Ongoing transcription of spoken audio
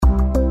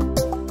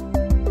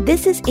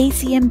This is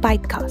ACM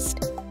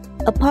Bytecast,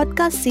 a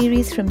podcast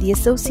series from the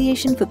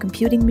Association for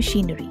Computing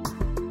Machinery,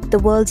 the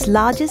world's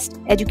largest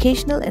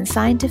educational and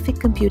scientific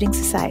computing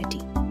society.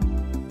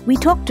 We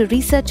talk to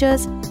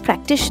researchers,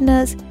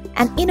 practitioners,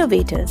 and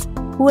innovators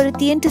who are at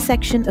the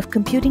intersection of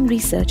computing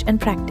research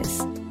and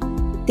practice.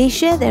 They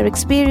share their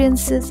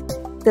experiences,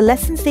 the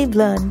lessons they've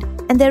learned,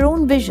 and their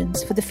own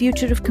visions for the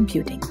future of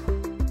computing.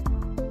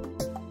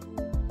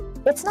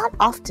 It's not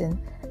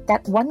often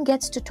that one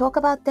gets to talk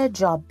about their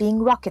job being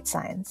rocket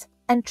science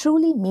and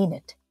truly mean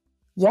it.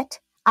 Yet,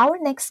 our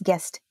next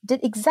guest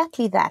did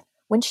exactly that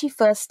when she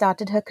first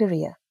started her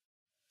career.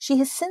 She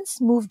has since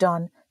moved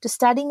on to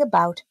studying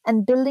about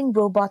and building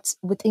robots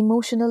with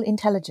emotional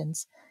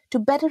intelligence to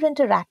better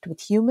interact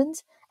with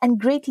humans and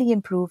greatly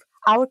improve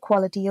our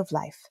quality of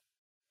life.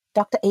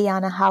 Dr.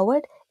 Ayanna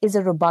Howard is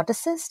a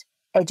roboticist,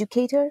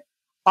 educator,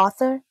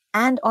 author,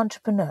 and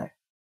entrepreneur.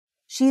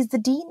 She is the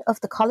Dean of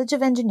the College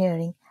of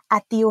Engineering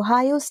at The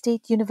Ohio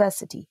State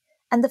University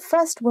and the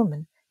first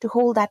woman to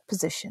hold that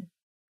position.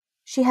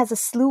 She has a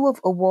slew of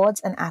awards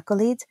and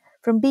accolades,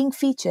 from being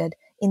featured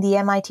in the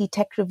MIT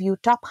Tech Review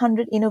Top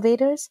 100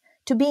 Innovators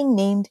to being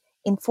named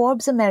in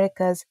Forbes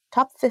America's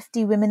Top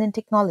 50 Women in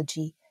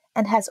Technology,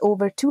 and has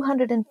over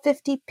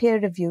 250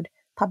 peer-reviewed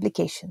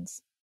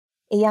publications.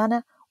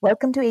 Ayanna,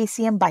 welcome to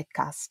ACM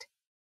Bytecast.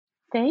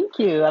 Thank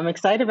you. I'm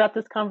excited about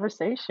this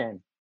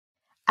conversation.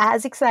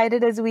 As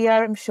excited as we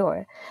are, I'm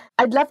sure.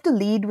 I'd love to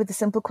lead with a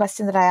simple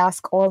question that I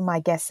ask all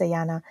my guests,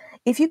 Ayanna.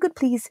 If you could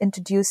please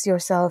introduce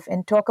yourself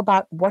and talk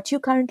about what you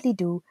currently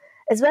do,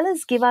 as well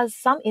as give us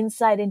some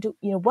insight into,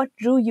 what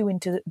drew you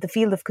into the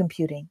field of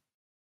computing.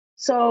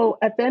 So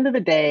at the end of the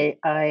day,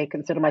 I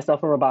consider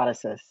myself a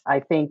roboticist.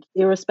 I think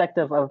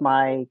irrespective of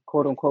my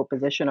quote unquote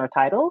position or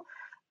title,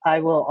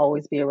 I will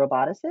always be a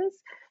roboticist.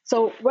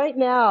 So right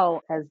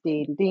now, as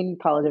Dean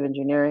College of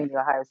Engineering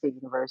at Ohio State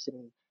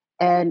University,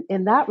 and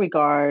in that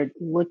regard,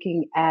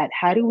 looking at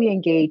how do we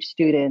engage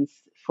students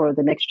for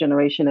the next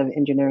generation of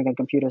engineering and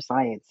computer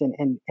science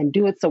and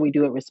do it so we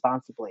do it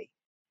responsibly.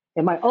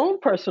 In my own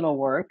personal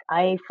work,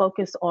 I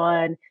focus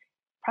on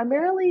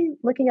primarily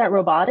looking at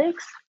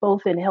robotics,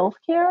 both in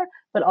healthcare,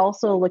 but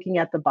also looking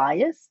at the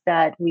bias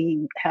that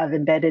we have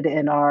embedded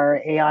in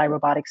our AI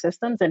robotic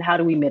systems and how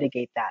do we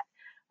mitigate that,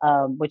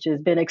 which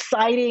has been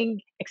exciting,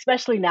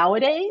 especially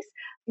nowadays,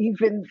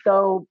 even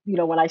though,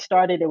 when I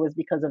started, it was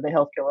because of the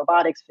healthcare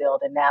robotics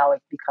field, and now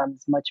it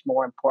becomes much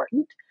more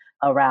important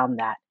around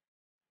that.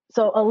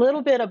 So a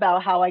little bit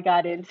about how I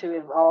got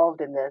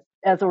involved in this.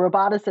 As a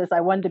roboticist,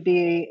 I wanted to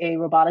be a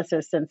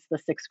roboticist since the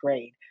sixth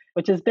grade,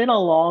 which has been a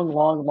long,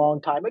 long,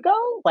 long time ago,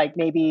 like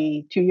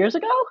maybe 2 years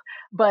ago.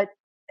 But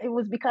it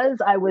was because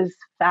I was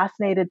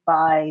fascinated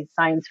by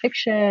science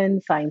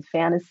fiction, science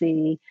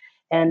fantasy,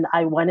 and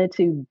I wanted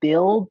to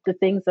build the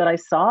things that I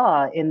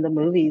saw in the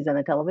movies and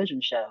the television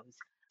shows.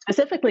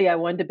 Specifically, I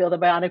wanted to build a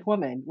bionic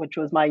woman, which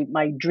was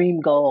my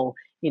dream goal,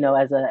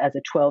 as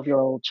a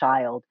 12-year-old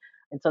child.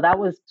 And so that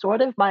was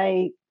sort of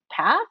my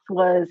path,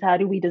 was how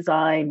do we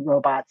design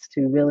robots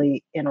to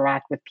really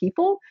interact with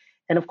people?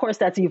 And of course,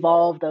 that's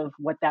evolved of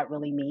what that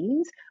really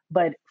means.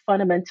 But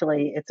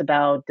fundamentally, it's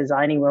about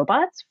designing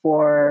robots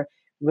for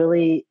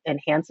really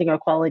enhancing our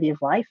quality of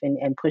life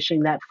and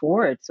pushing that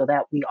forward so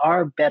that we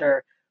are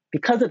better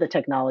because of the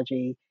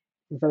technology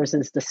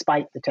versus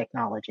despite the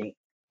technology.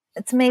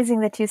 It's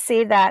amazing that you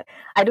say that.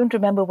 I don't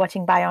remember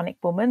watching Bionic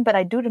Woman, but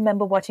I do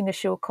remember watching a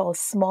show called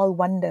Small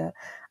Wonder,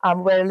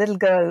 where a little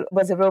girl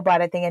was a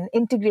robot, I think, and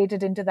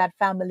integrated into that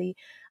family.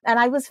 And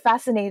I was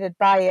fascinated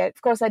by it.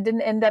 Of course, I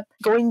didn't end up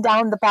going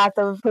down the path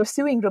of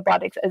pursuing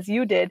robotics as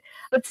you did.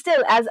 But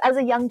still, as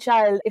a young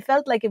child, it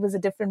felt like it was a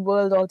different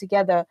world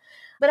altogether.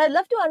 But I'd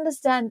love to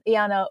understand,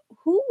 Ayanna,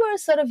 who were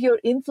sort of your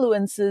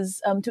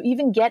influences to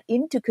even get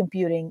into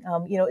computing?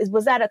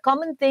 Was that a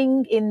common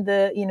thing in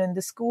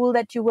the school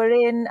that you were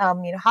in?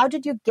 How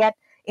did you get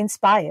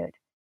inspired?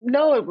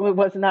 No, it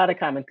was not a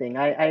common thing.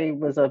 I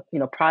was a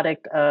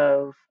product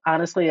of,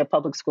 honestly, a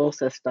public school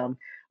system.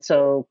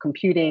 So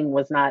computing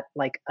was not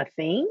like a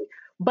thing.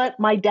 But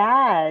my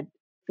dad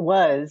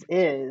is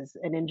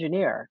an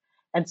engineer.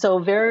 And so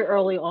very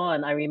early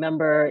on, I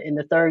remember in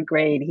the third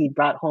grade, he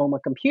brought home a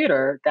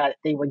computer that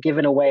they were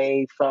given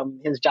away from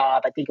his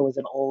job. I think it was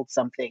an old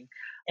something.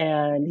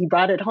 And he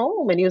brought it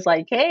home and he was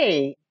like,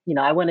 hey,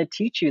 I want to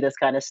teach you this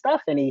kind of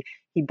stuff. And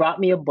he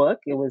brought me a book.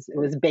 It was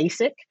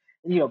basic.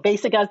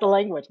 Basic as the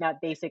language,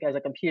 not basic as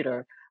a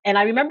computer. And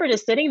I remember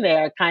just sitting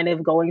there kind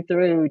of going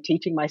through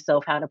teaching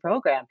myself how to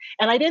program.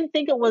 And I didn't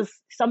think it was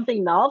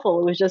something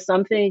novel. It was just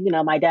something,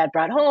 my dad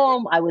brought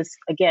home. I was,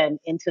 again,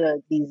 into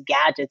these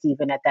gadgets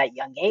even at that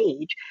young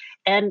age.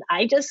 And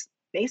I just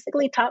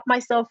basically taught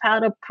myself how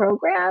to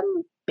program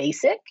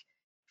basic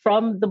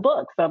from the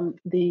book, from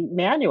the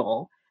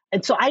manual.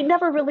 And so I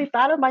never really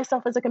thought of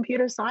myself as a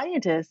computer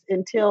scientist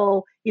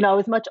until, I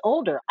was much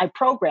older. I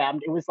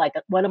programmed. It was like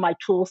one of my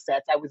tool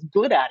sets. I was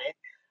good at it.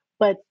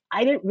 but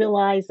I didn't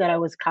realize that I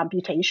was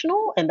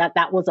computational and that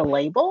that was a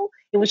label.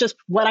 It was just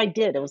what I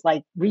did. It was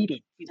like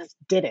reading. You just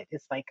did it.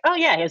 It's like, oh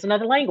yeah, here's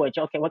another language.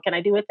 Okay, what can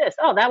I do with this?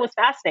 Oh, that was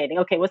fascinating.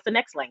 Okay, what's the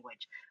next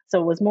language?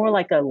 So it was more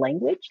like a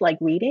language, like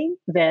reading,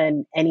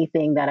 than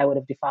anything that I would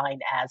have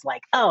defined as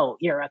like, oh,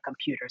 you're a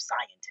computer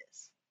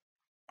scientist.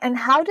 And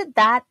how did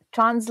that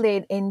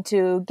translate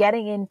into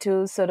getting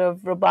into sort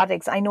of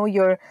robotics? I know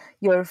your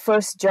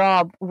first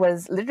job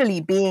was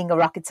literally being a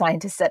rocket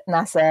scientist at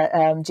NASA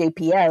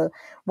JPL.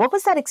 What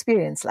was that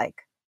experience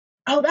like?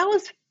 Oh, that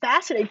was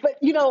fascinating. But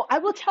I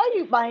will tell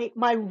you,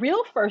 my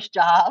real first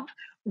job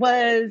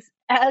was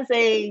as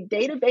a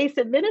database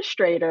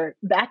administrator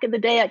back in the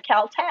day at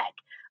Caltech.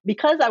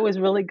 Because I was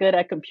really good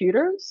at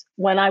computers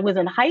when I was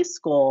in high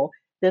school.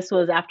 This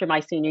was after my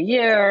senior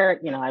year.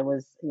 I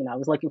was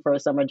looking for a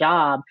summer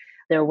job.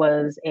 There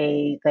was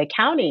the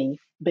accounting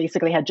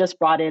basically had just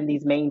brought in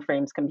these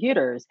mainframes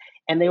computers,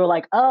 and they were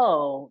like,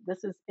 "Oh,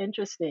 this is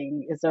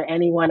interesting. Is there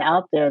anyone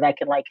out there that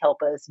can like help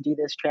us do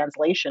this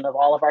translation of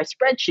all of our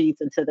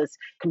spreadsheets into this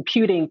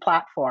computing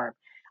platform?"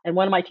 And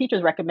one of my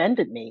teachers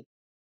recommended me.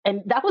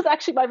 And that was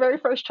actually my very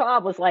first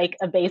job, was like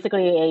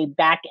basically a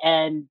back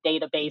end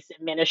database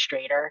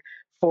administrator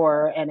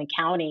for an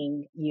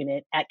accounting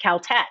unit at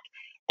Caltech.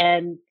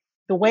 And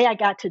the way I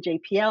got to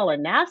JPL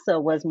and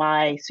NASA was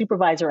my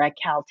supervisor at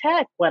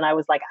Caltech, when I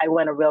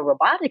went a real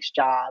robotics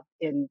job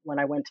in when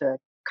I went to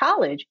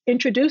college,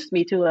 introduced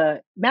me to a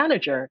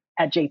manager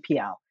at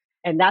JPL.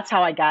 And that's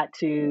how I got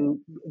to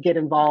get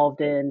involved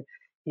in,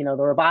 the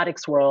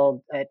robotics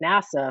world at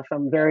NASA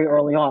from very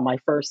early on. My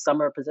first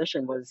summer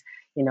position was,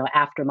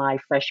 after my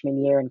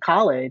freshman year in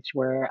college,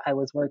 where I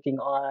was working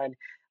on,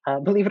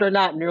 believe it or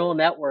not, neural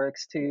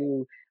networks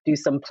to do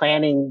some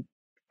planning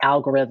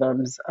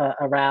algorithms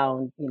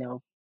around,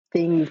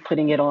 things,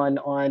 putting it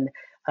on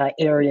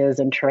areas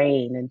and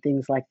train and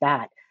things like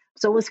that.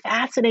 So it was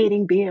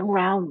fascinating being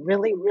around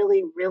really,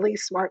 really, really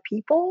smart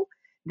people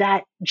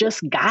that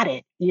just got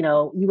it.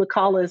 You would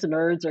call us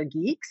nerds or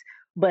geeks,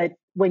 but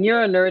when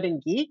you're a nerd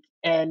and geek,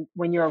 and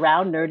when you're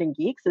around nerd and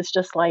geeks, it's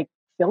just like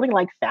feeling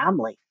like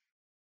family.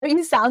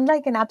 You sound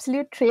like an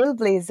absolute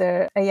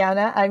trailblazer,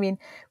 Ayana. I mean,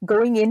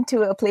 going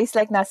into a place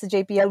like NASA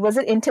JPL, was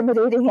it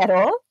intimidating at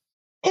all?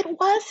 It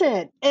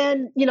wasn't.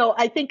 And,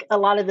 I think a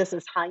lot of this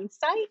is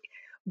hindsight,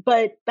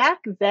 but back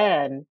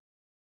then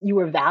you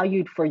were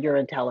valued for your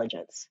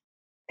intelligence.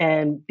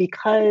 And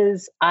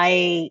because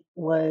I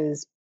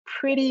was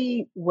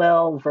pretty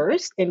well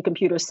versed in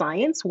computer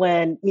science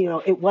when,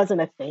 it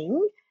wasn't a thing.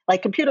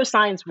 Like computer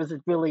science was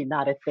really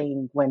not a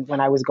thing when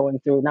I was going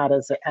through, not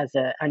as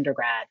an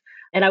undergrad.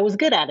 And I was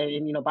good at it.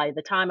 And, by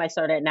the time I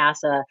started at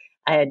NASA,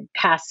 I had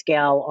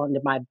Pascal under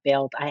my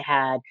belt. I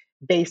had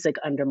Basic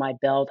under my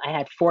belt. I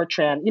had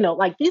Fortran,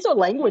 like these are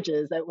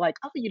languages that like,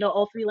 oh,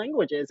 all three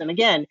languages. And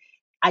again,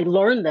 I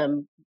learned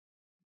them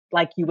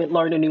like you would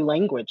learn a new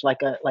language,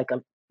 like a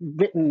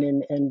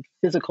written and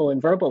physical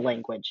and verbal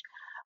language.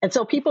 And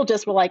so people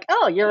just were like,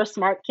 "Oh, you're a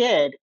smart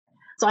kid."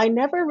 So I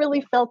never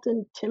really felt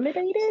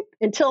intimidated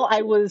until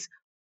I was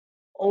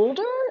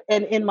older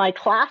and in my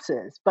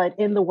classes, but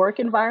in the work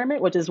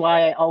environment, which is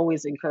why I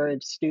always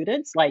encourage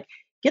students, like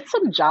get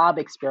some job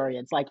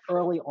experience like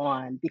early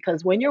on,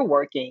 because when you're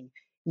working,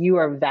 you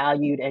are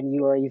valued and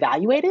you are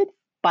evaluated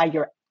by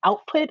your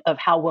output of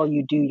how well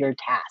you do your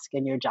task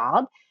and your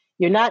job.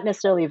 You're not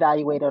necessarily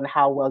evaluated on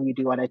how well you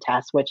do on a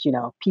test, which,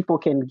 people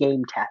can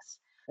game test.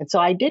 And so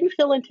I didn't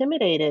feel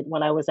intimidated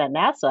when I was at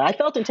NASA. I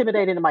felt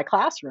intimidated in my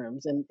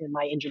classrooms and in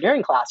my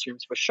engineering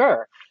classrooms for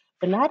sure,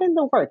 but not in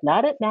the work,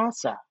 not at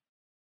NASA.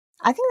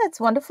 I think that's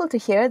wonderful to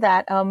hear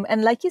that.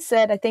 And like you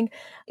said, I think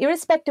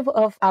irrespective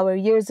of our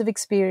years of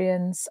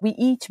experience, we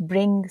each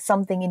bring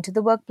something into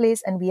the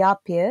workplace and we are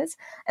peers.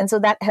 And so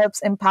that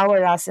helps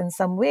empower us in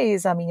some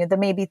ways. I mean, there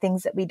may be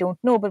things that we don't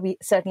know, but we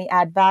certainly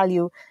add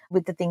value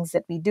with the things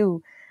that we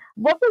do.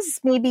 What was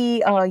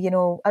maybe,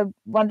 I'm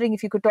wondering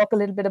if you could talk a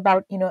little bit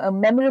about, a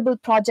memorable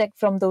project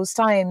from those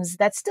times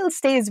that still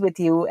stays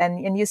with you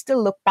and you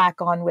still look back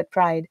on with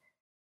pride?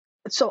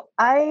 So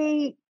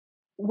I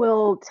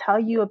will tell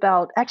you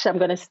about, actually, I'm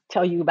going to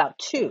tell you about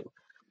two.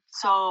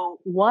 So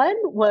one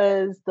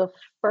was the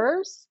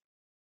first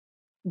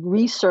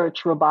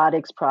research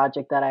robotics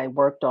project that I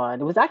worked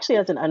on. It was actually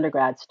as an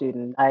undergrad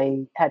student. I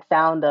had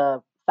found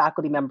a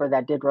faculty member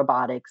that did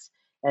robotics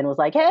and was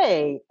like,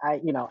 "Hey, I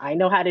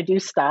know how to do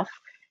stuff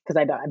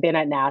because I've been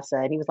at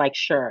NASA." And he was like,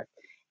 "Sure."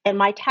 And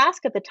my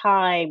task at the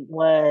time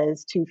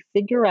was to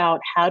figure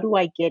out how do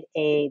I get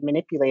a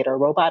manipulator, a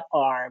robot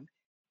arm,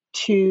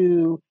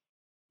 to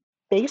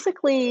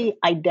basically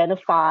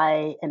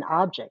identify an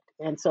object.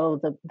 And so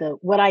the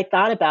what I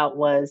thought about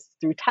was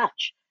through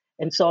touch.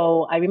 And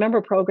so I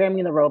remember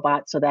programming the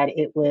robot so that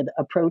it would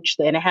approach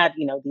and it had,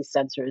 these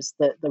sensors.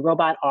 The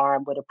robot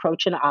arm would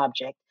approach an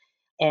object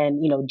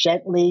and,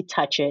 gently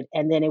touch it,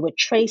 and then it would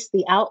trace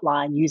the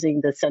outline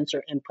using the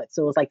sensor input.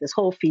 So it was like this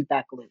whole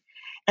feedback loop.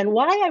 And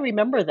why I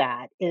remember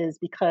that is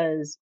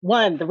because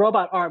one, the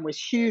robot arm was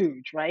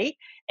huge, right?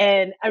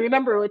 And I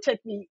remember it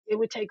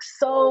would take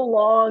so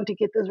long to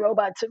get this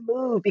robot to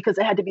move because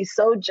it had to be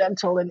so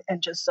gentle and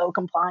just so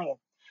compliant.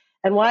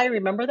 And why I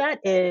remember that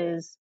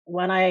is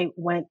when I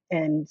went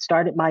and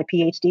started my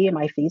PhD and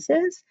my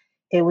thesis,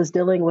 it was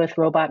dealing with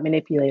robot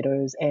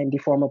manipulators and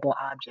deformable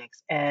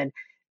objects. And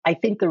I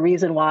think the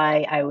reason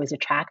why I was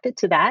attracted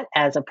to that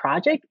as a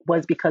project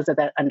was because of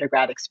that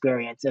undergrad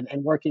experience and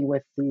working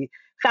with the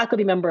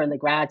faculty member and the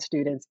grad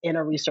students in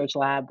a research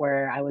lab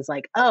where I was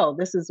like, oh,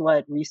 this is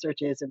what research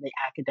is in the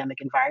academic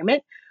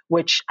environment,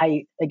 which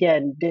I,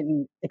 again,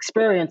 didn't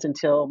experience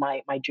until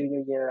my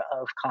junior year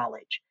of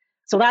college.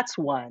 So that's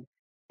one.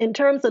 In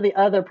terms of the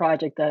other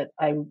project that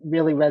I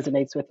really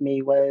resonates with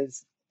me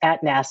was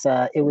at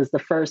NASA. It was the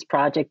first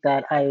project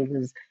that I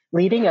was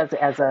leading as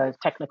a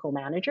technical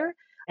manager.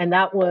 And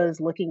that was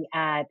looking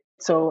at,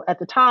 so at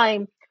the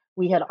time,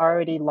 we had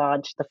already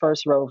launched the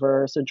first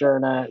rover,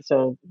 Sojourner.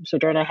 So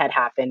Sojourner had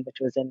happened, which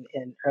was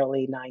in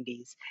early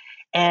 90s.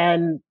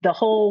 And the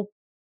whole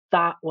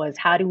thought was,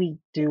 how do we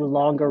do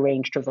longer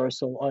range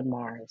traversal on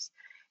Mars?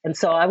 And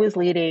so I was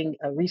leading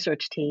a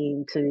research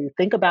team to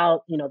think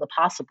about, the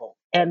possible.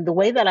 And the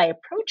way that I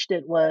approached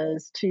it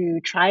was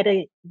to try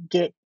to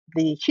get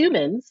the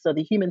humans, so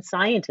the human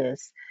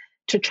scientists,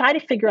 to try to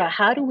figure out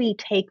how do we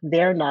take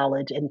their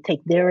knowledge and take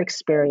their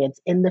experience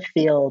in the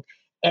field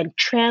and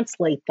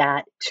translate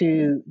that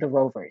to the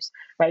rovers,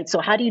 right? So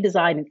how do you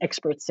design an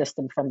expert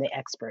system from the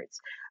experts?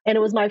 And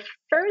it was my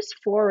first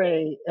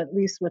foray, at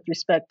least with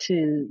respect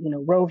to,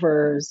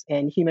 rovers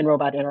and human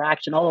robot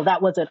interaction, although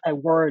that wasn't a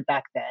word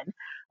back then,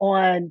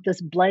 on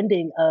this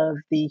blending of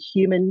the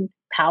human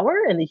power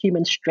and the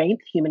human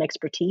strength, human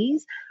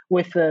expertise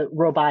with the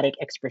robotic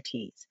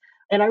expertise.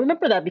 And I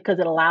remember that because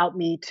it allowed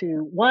me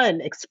to,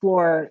 one,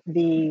 explore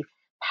the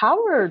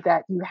power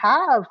that you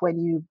have when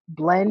you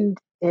blend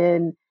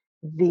in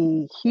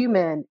the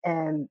human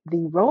and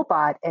the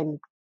robot and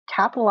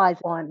capitalize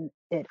on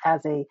it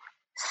as a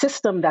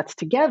system that's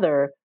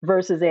together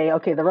versus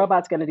okay, the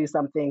robot's going to do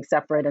something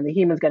separate and the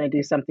human's going to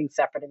do something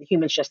separate and the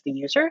human's just the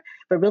user,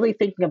 but really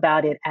thinking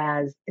about it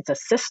as it's a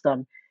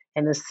system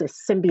and this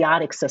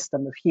symbiotic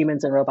system of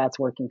humans and robots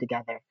working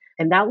together.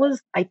 And that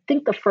was, I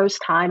think, the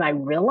first time I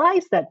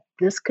realized that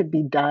this could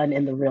be done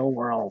in the real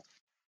world.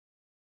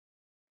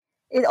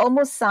 It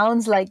almost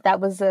sounds like that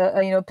was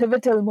a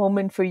pivotal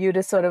moment for you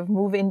to sort of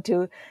move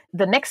into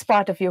the next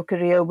part of your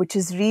career, which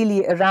is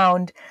really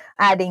around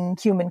adding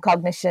human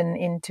cognition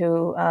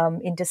into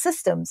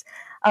systems.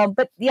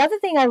 But the other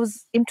thing I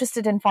was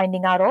interested in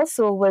finding out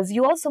also was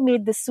you also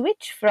made the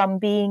switch from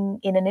being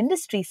in an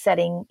industry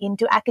setting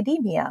into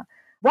academia.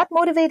 What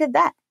motivated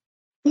that?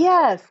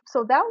 Yes.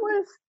 So that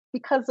was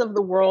because of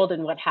the world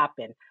and what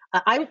happened.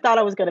 I thought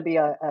I was going to be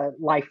a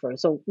lifer.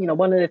 So,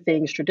 one of the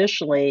things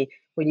traditionally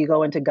when you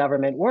go into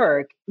government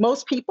work,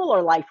 most people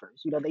are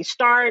lifers. They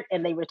start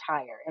and they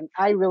retire. And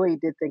I really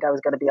did think I was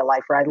going to be a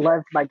lifer. I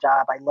loved my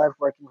job. I loved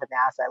working with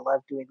NASA. I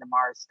loved doing the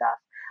Mars stuff.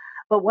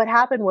 But what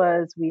happened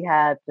was we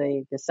had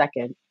the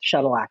second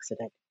shuttle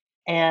accident.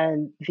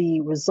 And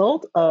the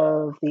result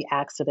of the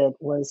accident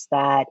was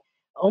that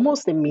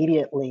almost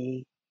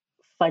immediately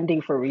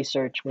funding for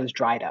research was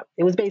dried up.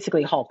 It was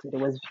basically halted.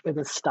 It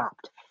was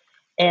stopped.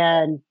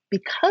 And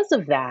because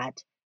of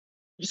that,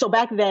 so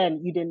back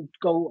then you didn't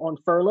go on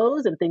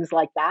furloughs and things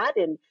like that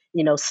and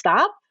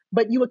stop,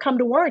 but you would come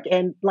to work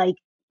and like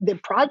the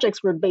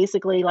projects were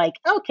basically like,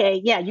 okay,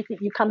 yeah,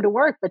 you come to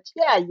work, but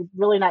yeah, you're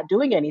really not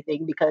doing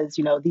anything because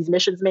these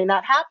missions may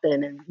not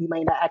happen and you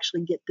may not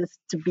actually get this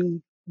to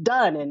be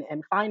done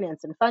and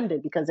financed and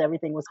funded because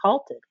everything was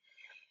halted.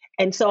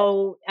 And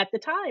so at the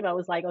time, I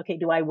was like, okay,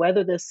 do I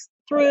weather this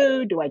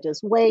through? Do I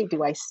just wait?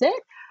 Do I sit?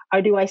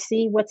 Or do I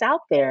see what's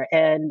out there?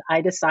 And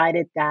I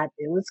decided that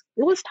it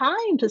was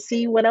time to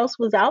see what else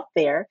was out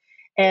there.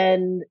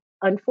 And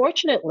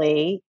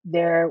unfortunately,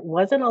 there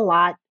wasn't a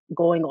lot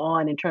going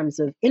on in terms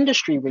of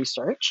industry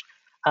research.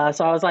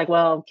 So I was like,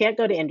 well, can't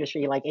go to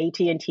industry. Like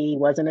AT&T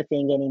wasn't a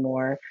thing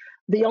anymore.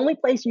 The only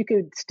place you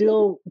could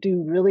still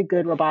do really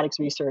good robotics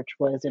research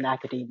was in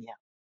academia.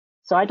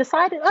 So I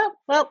decided, oh,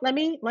 well, let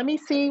me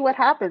see what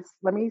happens.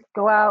 Let me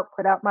go out,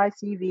 put out my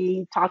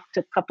CV, talk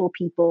to a couple of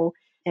people,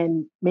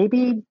 and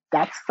maybe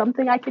that's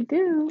something I could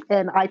do.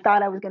 And I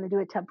thought I was going to do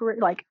it temporary,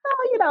 like,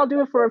 oh, I'll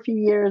do it for a few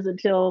years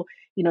until,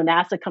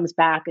 NASA comes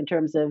back in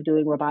terms of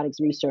doing robotics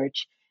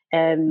research.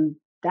 And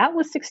that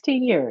was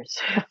 16 years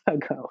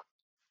ago.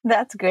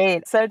 That's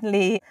great.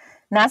 Certainly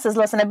NASA's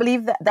lost. And I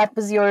believe that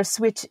was your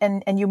switch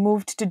and you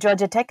moved to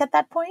Georgia Tech at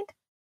that point?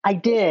 I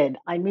did.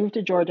 I moved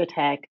to Georgia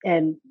Tech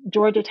and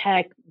Georgia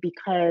Tech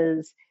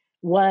because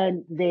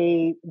one,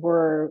 they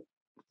were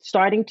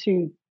starting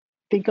to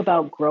think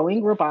about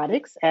growing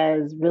robotics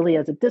as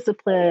a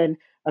discipline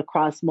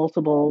across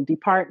multiple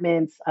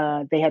departments.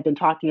 They had been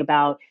talking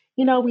about,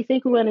 we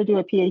think we want to do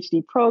a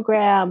PhD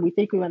program. We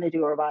think we want to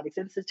do a robotics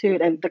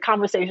institute. And the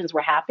conversations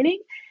were happening.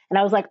 And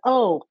I was like,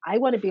 oh, I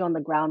want to be on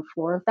the ground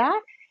floor of that.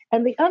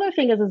 And the other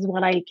thing is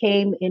when I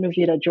came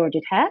interviewed at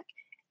Georgia Tech,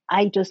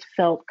 I just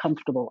felt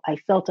comfortable. I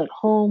felt at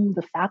home.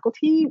 The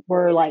faculty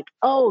were like,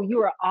 oh, you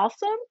are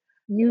awesome.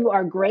 You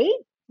are great.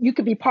 You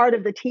could be part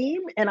of the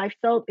team. And I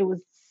felt it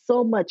was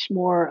so much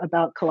more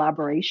about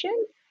collaboration,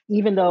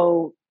 even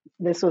though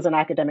this was an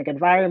academic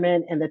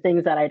environment. And the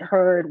things that I'd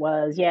heard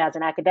was, yeah, as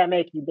an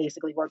academic, you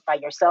basically work by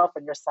yourself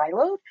and you're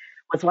siloed,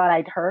 was what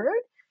I'd heard.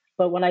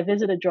 But when I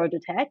visited Georgia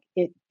Tech,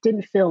 it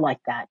didn't feel like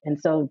that. And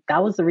so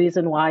that was the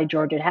reason why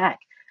Georgia Tech,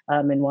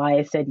 and why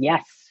I said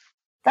yes.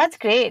 That's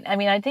great. I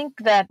mean, I think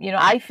that,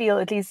 I feel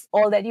at least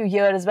all that you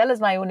hear, as well as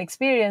my own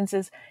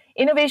experiences,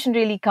 innovation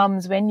really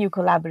comes when you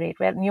collaborate,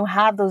 when you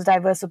have those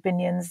diverse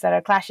opinions that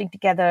are clashing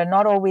together,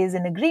 not always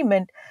in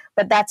agreement,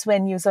 but that's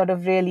when you sort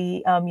of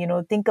really,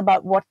 think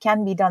about what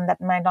can be done that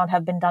might not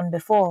have been done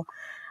before.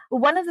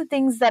 One of the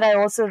things that I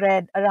also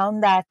read around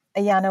that,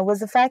 Ayana,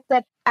 was the fact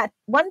that at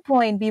one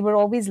point we were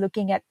always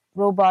looking at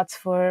robots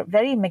for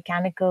very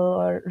mechanical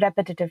or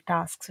repetitive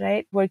tasks,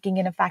 right? Working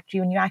in a factory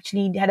when you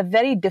actually had a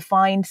very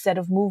defined set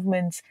of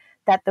movements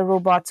that the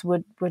robots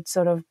would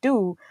sort of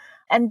do.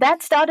 And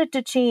that started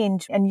to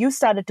change, and you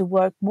started to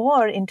work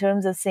more in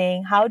terms of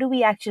saying, how do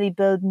we actually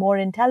build more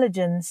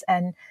intelligence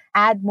and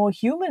add more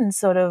human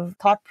sort of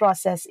thought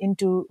process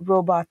into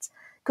robots?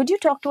 Could you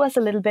talk to us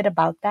a little bit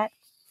about that?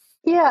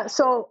 Yeah.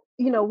 So,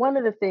 one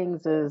of the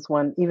things is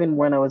even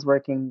when I was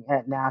working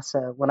at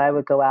NASA, when I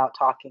would go out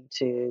talking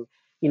to,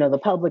 the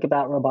public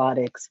about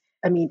robotics,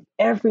 I mean,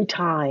 every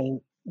time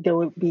there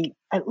would be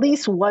at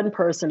least one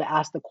person to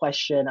ask the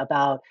question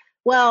about,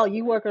 well,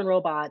 you work on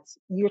robots,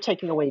 you're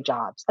taking away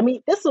jobs. I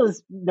mean, this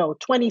was,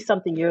 20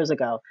 something years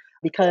ago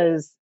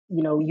because,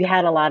 you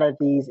had a lot of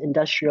these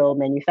industrial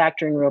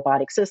manufacturing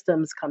robotic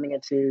systems coming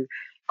into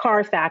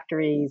car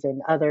factories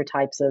and other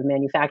types of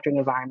manufacturing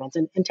environments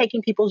and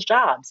taking people's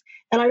jobs.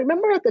 And I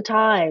remember at the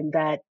time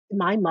that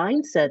my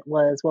mindset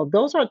was, well,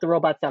 those aren't the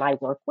robots that I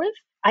work with.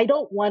 I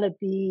don't want to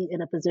be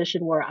in a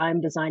position where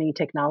I'm designing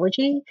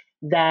technology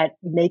that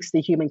makes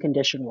the human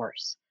condition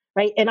worse.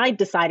 Right. And I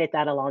decided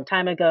that a long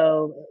time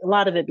ago, a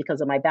lot of it because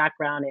of my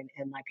background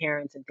and my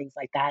parents and things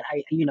like that.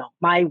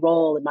 My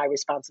role and my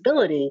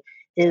responsibility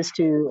is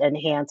to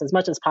enhance as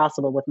much as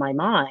possible with my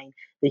mind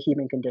the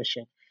human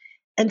condition.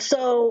 And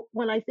so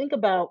when I think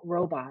about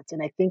robots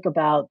and I think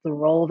about the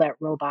role that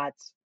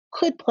robots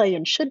could play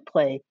and should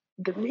play,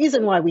 the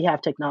reason why we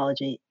have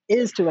technology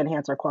is to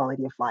enhance our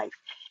quality of life.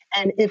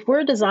 And if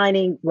we're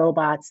designing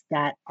robots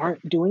that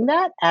aren't doing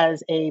that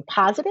as a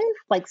positive,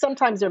 like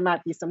sometimes there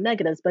might be some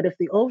negatives, but if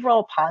the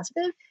overall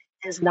positive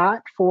is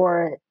not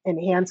for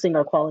enhancing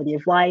our quality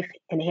of life,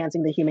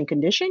 enhancing the human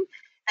condition,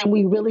 then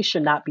we really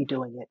should not be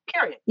doing it,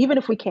 period. Even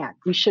if we can,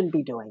 we shouldn't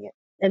be doing it.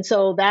 And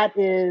so that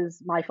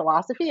is my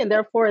philosophy. And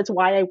therefore, it's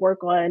why I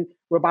work on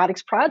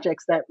robotics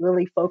projects that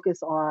really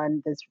focus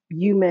on this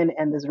human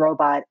and this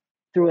robot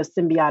through a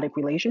symbiotic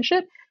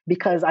relationship,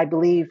 because I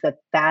believe that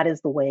that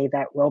is the way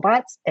that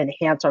robots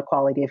enhance our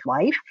quality of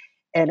life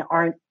and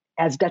aren't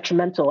as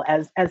detrimental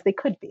as they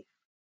could be.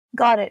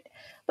 Got it.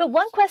 But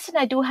one question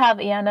I do have,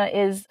 Iana,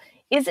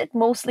 is it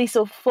mostly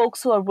so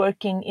folks who are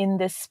working in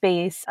this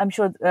space, I'm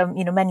sure,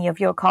 many of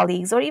your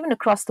colleagues or even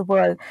across the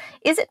world,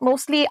 is it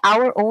mostly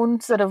our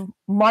own sort of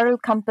moral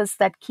compass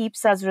that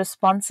keeps us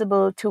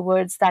responsible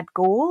towards that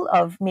goal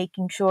of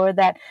making sure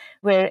that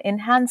we're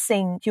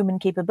enhancing human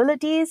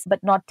capabilities, but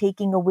not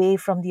taking away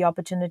from the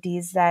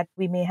opportunities that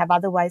we may have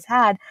otherwise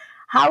had?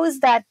 How is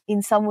that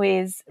in some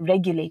ways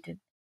regulated?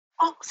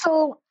 Oh,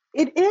 so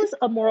it is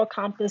a moral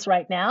compass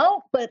right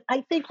now, but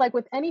I think, like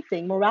with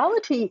anything,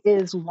 morality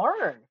is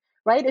learned,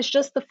 right? It's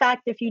just the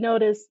fact, if you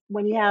notice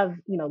when you have,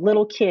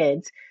 little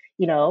kids,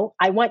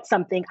 I want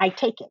something, I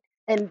take it.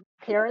 And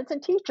parents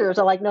and teachers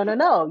are like, no, no,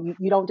 no,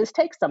 you don't just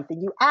take something,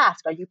 you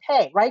ask or you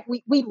pay, right?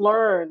 We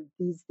learn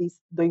these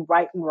the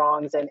right and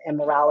wrongs and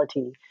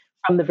morality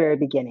from the very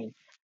beginning.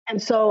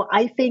 And so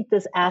I think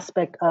this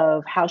aspect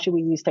of how should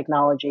we use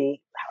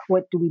technology,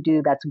 what do we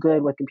do that's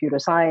good with computer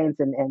science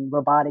and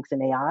robotics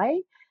and AI?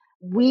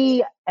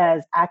 We,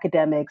 as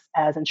academics,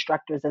 as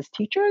instructors, as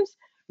teachers,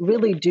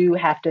 really do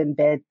have to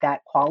embed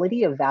that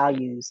quality of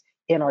values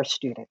in our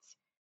students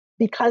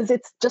because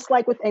it's just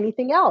like with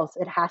anything else,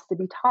 it has to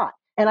be taught.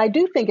 And I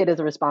do think it is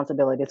a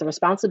responsibility. It's a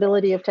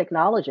responsibility of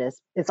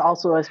technologists. It's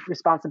also a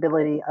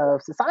responsibility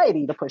of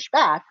society to push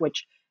back,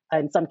 which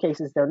in some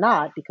cases they're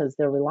not because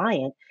they're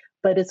reliant.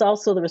 But it's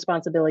also the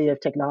responsibility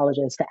of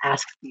technologists to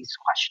ask these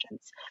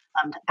questions,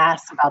 to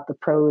ask about the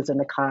pros and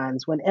the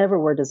cons whenever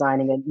we're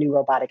designing a new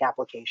robotic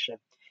application.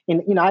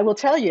 And I will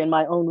tell you in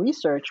my own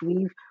research,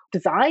 we've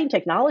designed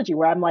technology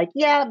where I'm like,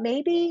 yeah,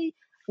 maybe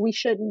we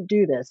shouldn't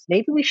do this.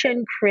 Maybe we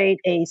shouldn't create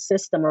a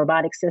system, a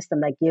robotic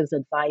system that gives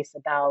advice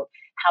about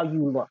how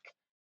you look.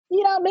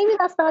 Maybe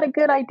that's not a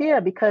good idea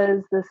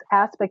because this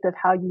aspect of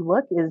how you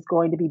look is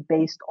going to be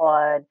based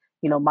on,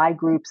 my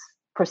group's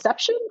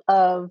perception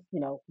of,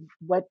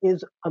 what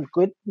is a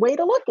good way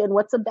to look and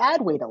what's a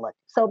bad way to look.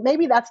 So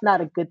maybe that's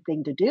not a good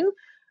thing to do.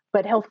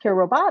 But healthcare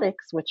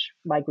robotics, which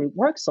my group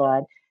works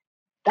on,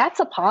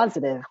 that's a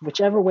positive,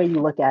 whichever way you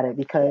look at it,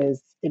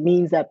 because it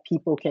means that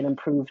people can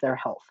improve their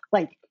health.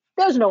 Like,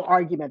 there's no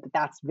argument that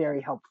that's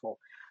very helpful.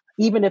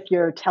 even if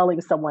you're telling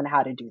someone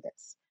how to do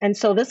this. And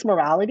so this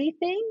morality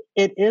thing,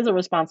 it is a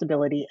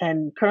responsibility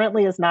and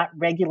currently is not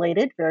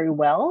regulated very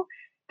well.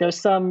 There's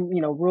some,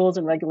 rules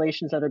and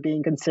regulations that are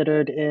being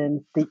considered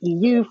in the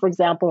EU, for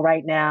example,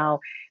 right now.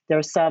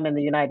 There's some in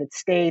the United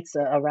States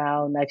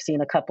around, I've seen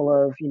a couple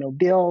of,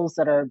 bills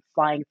that are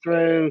flying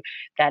through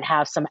that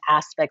have some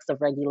aspects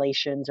of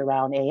regulations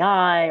around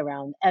AI,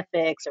 around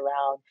ethics,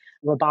 around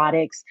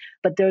robotics,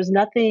 but there's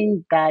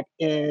nothing that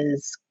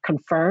is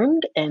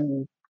confirmed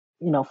and,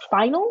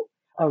 final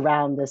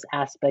around this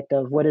aspect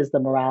of what is the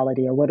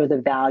morality or what are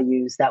the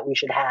values that we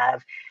should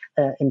have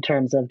in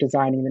terms of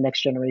designing the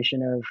next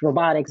generation of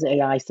robotics,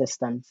 AI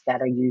systems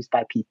that are used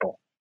by people.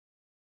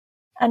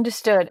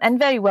 Understood, and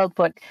very well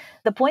put.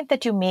 The point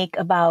that you make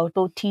about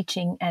both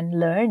teaching and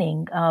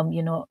learning,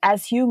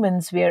 as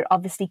humans, we're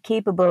obviously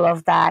capable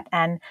of that,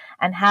 and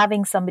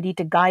having somebody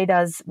to guide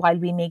us while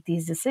we make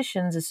these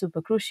decisions is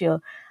super crucial.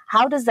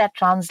 How does that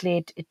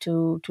translate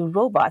to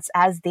robots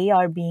as they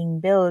are being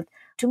built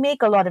to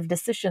make a lot of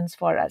decisions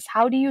for us?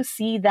 How do you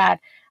see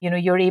that,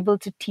 you're able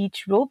to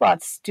teach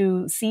robots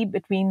to see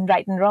between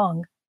right and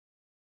wrong?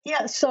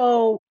 Yeah,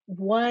 so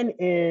one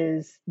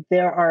is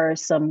there are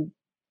some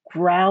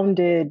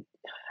grounded,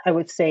 I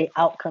would say,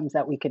 outcomes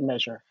that we can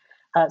measure.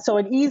 So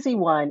an easy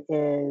one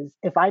is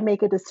if I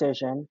make a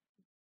decision,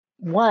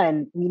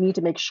 one, we need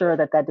to make sure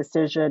that that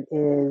decision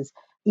is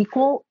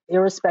equal,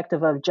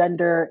 irrespective of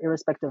gender,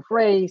 irrespective of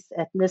race,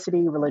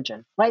 ethnicity,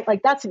 religion, right?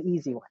 Like that's an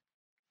easy one,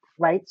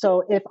 right?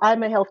 So if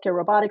I'm a healthcare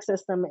robotic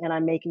system and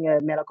I'm making a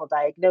medical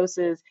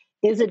diagnosis,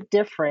 is it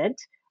different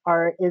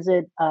or is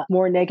it a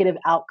more negative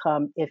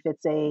outcome if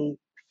it's a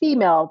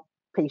female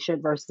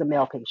patient versus a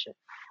male patient?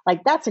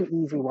 Like that's an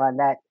easy one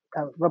that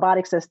a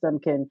robotic system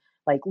can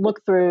like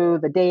look through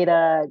the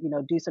data,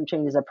 do some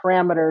changes of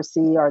parameters,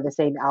 see are the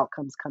same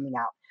outcomes coming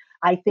out.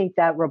 I think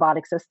that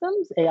robotic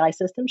systems, AI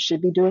systems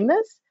should be doing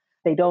this.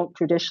 They don't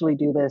traditionally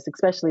do this,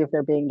 especially if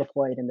they're being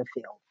deployed in the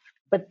field.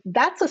 But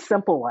that's a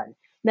simple one.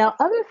 Now,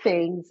 other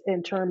things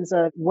in terms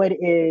of what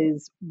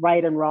is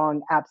right and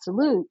wrong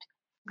absolute,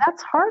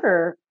 that's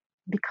harder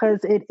because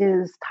it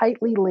is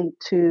tightly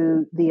linked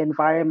to the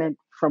environment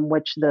from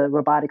which the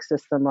robotic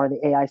system or the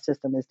AI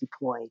system is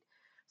deployed.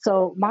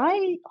 So,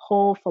 my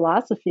whole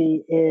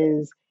philosophy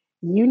is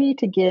you need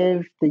to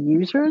give the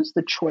users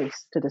the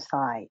choice to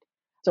decide.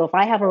 So, if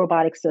I have a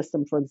robotic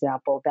system, for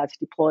example, that's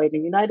deployed in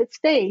the United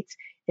States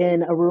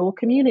in a rural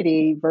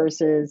community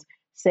versus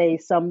say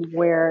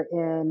somewhere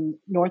in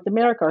North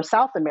America or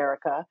South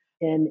America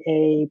in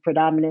a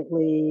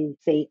predominantly,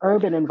 say,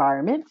 urban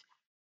environment,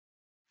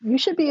 you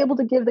should be able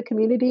to give the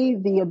community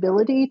the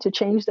ability to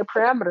change the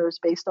parameters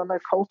based on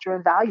their culture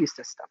and value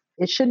system.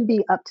 It shouldn't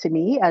be up to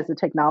me as a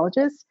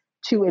technologist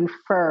to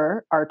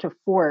infer or to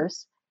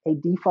force a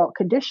default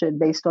condition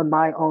based on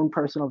my own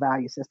personal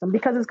value system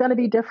because it's going to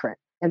be different.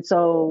 And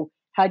so,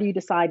 how do you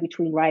decide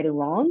between right and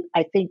wrong?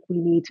 I think we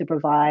need to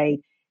provide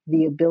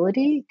the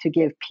ability to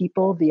give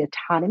people the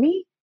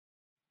autonomy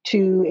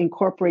to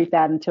incorporate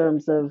that in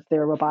terms of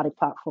their robotic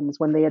platforms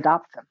when they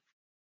adopt them.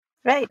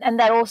 Right. And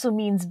that also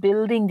means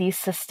building these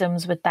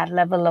systems with that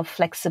level of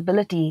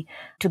flexibility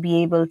to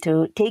be able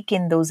to take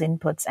in those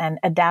inputs and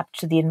adapt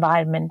to the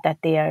environment that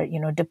they are,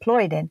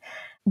 deployed in.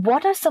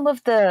 What are some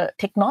of the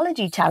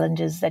technology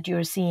challenges that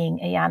you're seeing,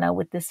 Ayana,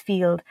 with this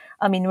field?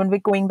 I mean, when we're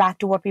going back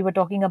to what we were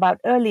talking about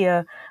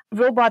earlier,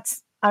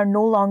 robots are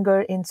no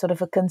longer in sort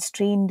of a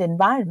constrained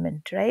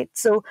environment, right?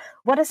 So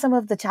what are some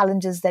of the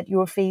challenges that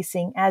you're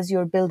facing as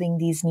you're building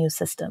these new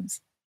systems?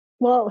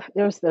 Well,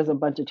 there's a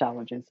bunch of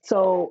challenges.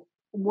 So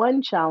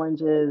one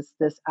challenge is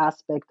this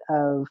aspect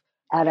of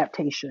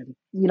adaptation.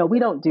 We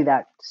don't do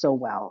that so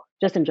well.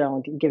 Just in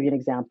general, I'll give you an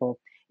example.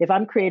 If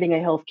I'm creating a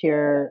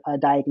healthcare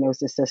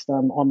diagnosis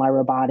system on my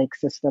robotic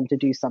system to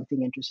do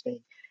something interesting,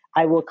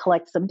 I will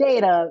collect some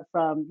data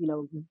from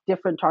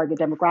different target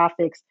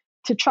demographics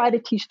to try to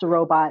teach the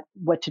robot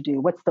what to do.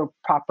 What's the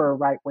proper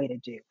right way to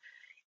do?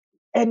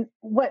 And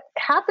what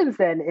happens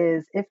then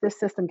is if this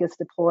system gets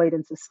deployed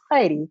in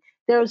society,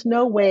 there's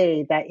no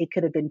way that it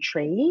could have been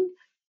trained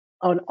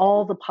on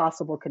all the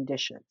possible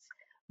conditions.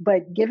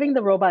 But giving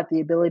the robot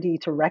the ability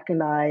to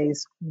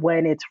recognize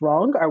when it's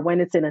wrong or when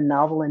it's in a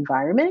novel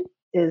environment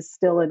is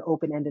still an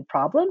open ended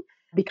problem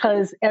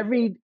because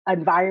every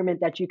environment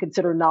that you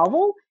consider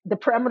novel, the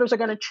parameters are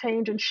going to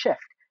change and shift,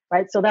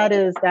 right? So that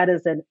is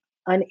an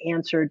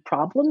unanswered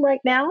problem right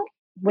now,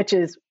 which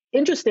is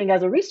interesting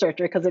as a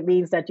researcher because it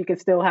means that you can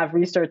still have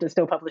research and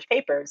still publish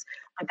papers.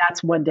 But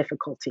that's one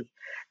difficulty.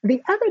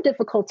 The other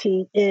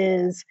difficulty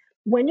is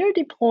when you're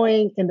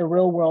deploying in the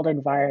real world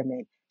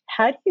environment,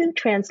 how do you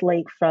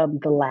translate from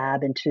the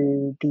lab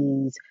into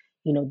these,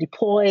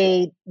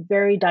 deployed,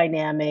 very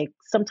dynamic,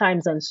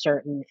 sometimes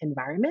uncertain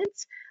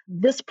environments?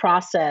 This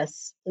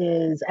process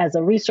is, as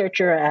a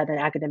researcher at an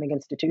academic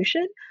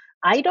institution,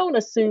 I don't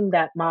assume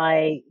that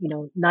my,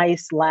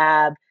 nice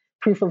lab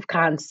proof of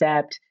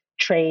concept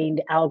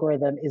trained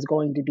algorithm is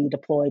going to be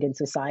deployed in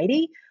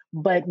society,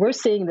 but we're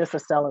seeing this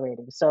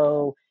accelerating.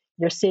 So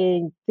you're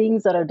seeing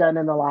things that are done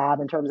in the lab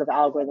in terms of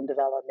algorithm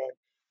development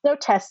They're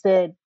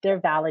tested, they're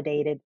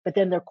validated, but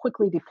then they're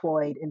quickly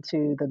deployed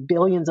into the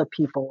billions of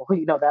people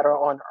that are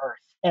on Earth.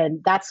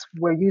 And that's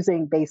we're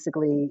using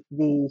basically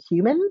the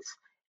humans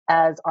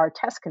as our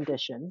test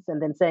conditions,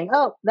 and then saying,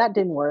 "Oh, that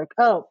didn't work.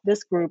 Oh,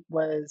 this group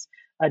was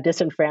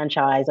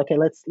disenfranchised. Okay,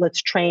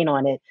 let's train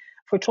on it."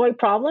 For toy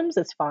problems,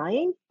 it's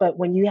fine, but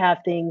when you have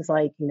things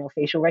like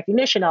facial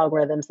recognition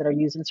algorithms that are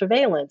used in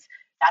surveillance,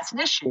 that's an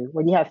issue.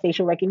 When you have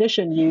facial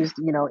recognition used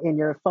in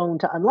your phone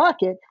to unlock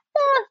it,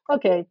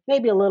 okay,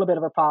 maybe a little bit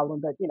of a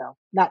problem, but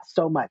not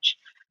so much.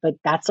 But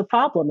that's a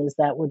problem, is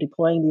that we're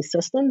deploying these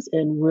systems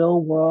in real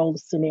world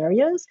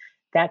scenarios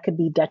that could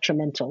be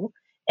detrimental.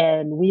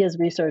 And we as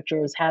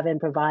researchers haven't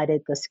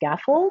provided the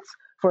scaffolds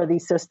for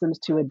these systems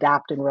to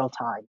adapt in real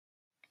time.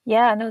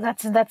 Yeah, no,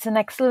 that's an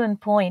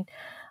excellent point.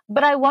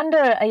 But I wonder,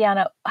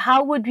 Ayana,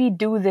 how would we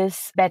do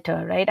this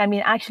better, right? I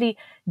mean, actually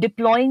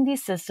deploying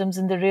these systems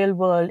in the real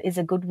world is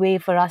a good way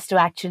for us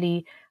to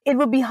actually, it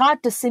would be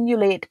hard to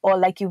simulate, or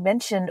like you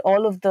mentioned,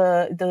 all of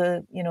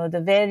the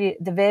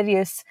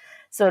various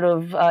sort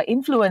of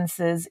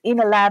influences in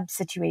a lab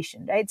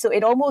situation, right? So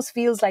it almost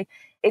feels like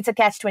it's a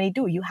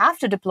catch-22. You have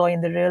to deploy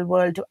in the real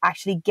world to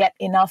actually get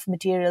enough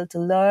material to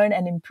learn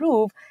and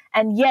improve.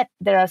 And yet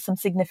there are some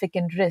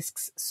significant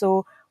risks.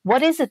 So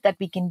what is it that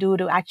we can do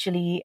to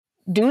actually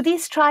do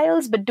these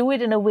trials, but do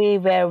it in a way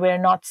where we're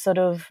not sort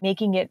of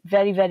making it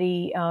very,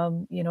 very,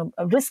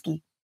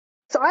 risky?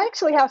 So I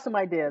actually have some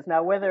ideas.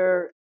 Now,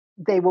 whether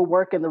they will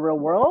work in the real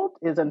world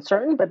is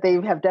uncertain, but they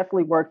have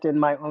definitely worked in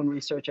my own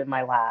research in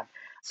my lab.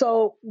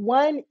 So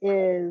one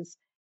is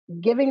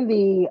giving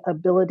the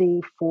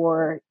ability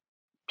for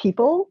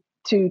people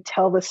to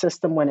tell the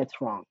system when it's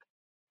wrong,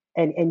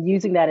 and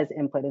using that as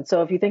input. And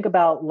so if you think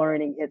about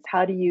learning, it's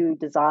how do you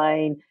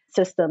design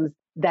systems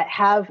that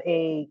have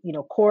a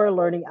core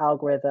learning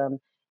algorithm,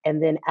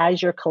 and then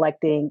as you're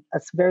collecting a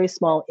very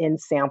small in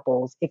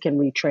samples, it can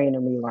retrain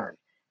and relearn,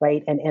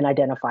 right? And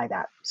identify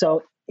that.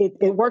 So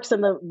it works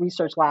in the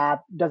research lab.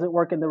 Does it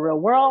work in the real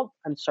world?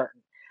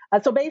 Uncertain.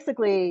 So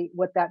basically,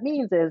 what that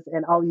means is,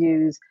 and I'll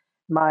use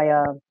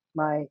my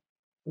my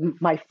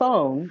my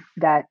phone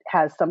that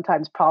has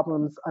sometimes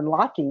problems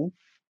unlocking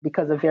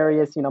because of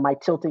various, my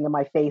tilting of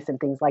my face and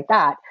things like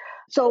that.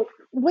 So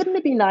wouldn't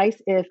it be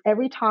nice if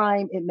every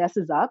time it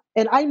messes up,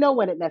 and I know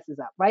when it messes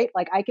up, right?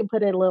 Like I can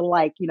put in a little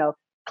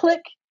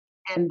click,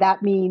 and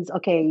that means,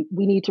 okay,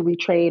 we need to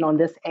retrain on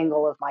this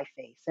angle of my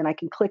face. And I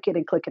can click it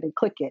and click it and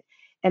click it.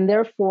 And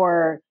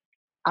therefore,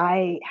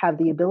 I have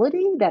the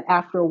ability that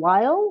after a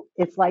while,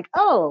 it's like,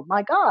 oh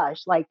my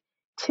gosh, like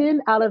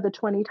 10 out of the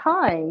 20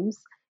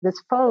 times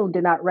this phone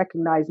did not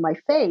recognize my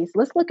face.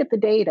 Let's look at the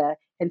data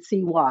and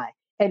see why.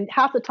 And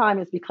half the time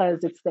it's because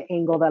it's the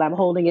angle that I'm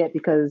holding it,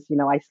 because,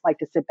 I like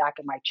to sit back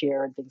in my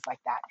chair and things like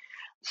that.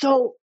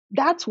 So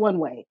that's one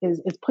way, is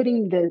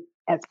putting the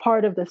as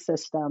part of the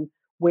system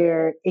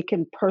where it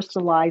can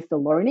personalize the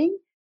learning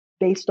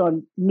based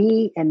on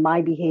me and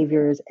my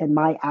behaviors and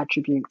my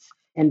attributes,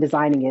 and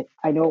designing it.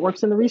 I know it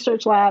works in the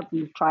research lab.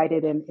 We've tried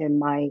it in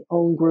my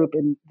own group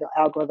in the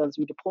algorithms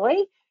we deploy.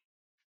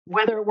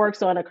 Whether it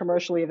works on a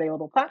commercially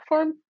available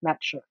platform, not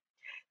sure.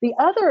 The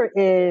other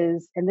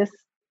is, and this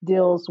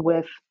deals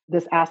with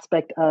this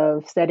aspect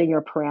of setting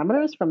your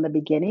parameters from the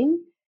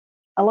beginning.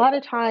 A lot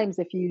of times,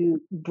 if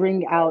you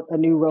bring out a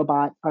new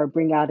robot or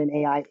bring out an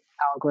AI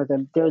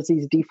algorithm, there's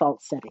these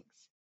default settings.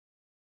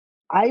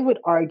 I would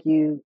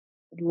argue,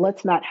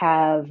 let's not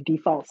have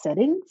default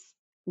settings.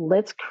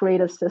 Let's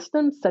create a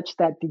system such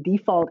that the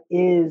default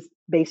is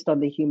based on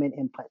the human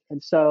input.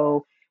 And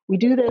so we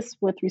do this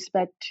with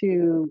respect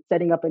to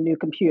setting up a new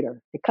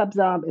computer. It comes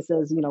up, it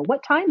says,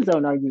 what time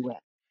zone are you in?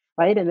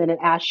 Right. And then it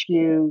asks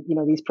you,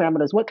 these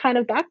parameters, what kind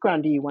of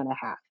background do you want to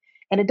have?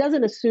 And it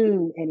doesn't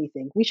assume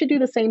anything. We should do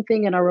the same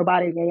thing in our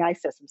robotic AI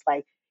systems,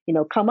 like,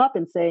 come up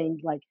and saying,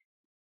 like,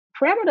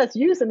 parameters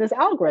used in this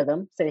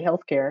algorithm, say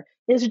healthcare,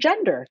 is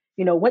gender.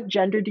 What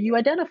gender do you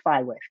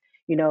identify with?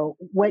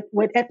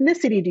 What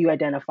ethnicity do you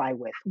identify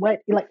with?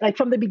 What, like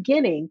from the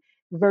beginning,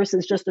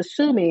 versus just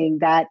assuming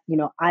that,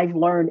 I've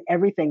learned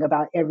everything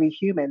about every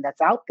human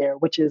that's out there,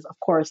 which is of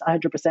course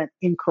 100%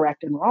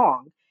 incorrect and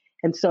wrong.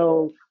 And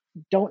so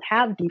don't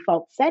have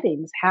default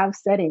settings, have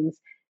settings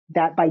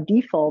that by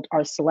default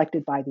are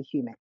selected by the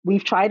human.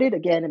 We've tried it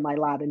again in my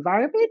lab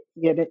environment,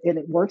 and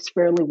it works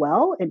fairly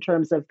well in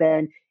terms of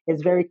then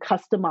it's very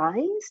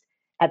customized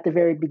at the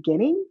very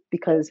beginning,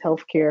 because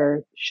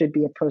healthcare should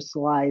be a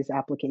personalized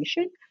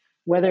application.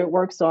 Whether it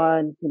works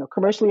on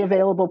commercially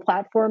available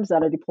platforms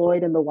that are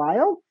deployed in the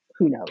wild,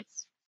 who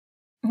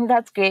knows?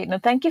 That's great. No,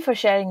 thank you for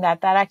sharing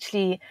that. That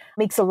actually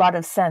makes a lot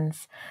of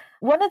sense.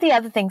 One of the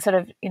other things, sort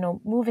of,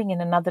 moving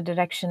in another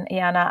direction,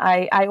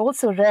 Ayana, I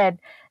also read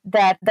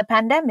that the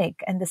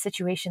pandemic and the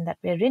situation that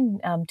we're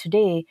in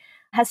today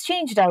has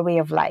changed our way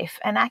of life,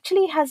 and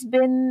actually has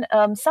been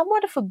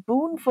somewhat of a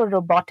boon for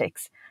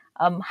robotics.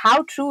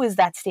 How true is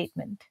that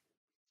statement?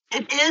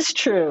 It is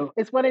true.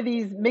 It's one of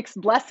these mixed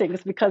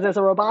blessings, because as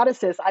a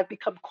roboticist, I've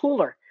become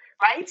cooler,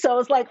 right? So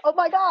it's like, oh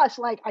my gosh,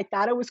 like I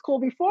thought it was cool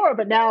before,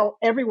 but now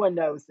everyone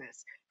knows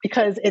this.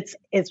 because it's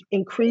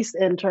increased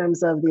in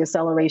terms of the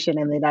acceleration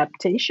and the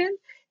adaptation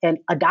and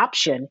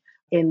adoption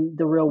in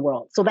the real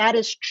world. So that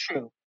is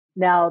true.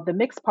 Now the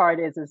mixed part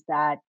is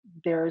that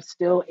there's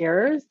still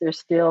errors, there's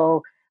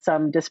still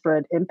some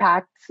disparate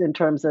impacts in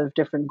terms of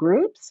different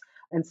groups.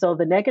 And so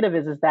the negative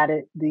is that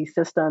the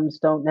systems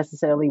don't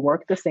necessarily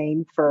work the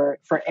same for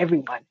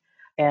everyone.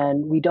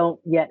 And we don't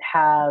yet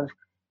have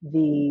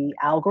the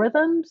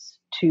algorithms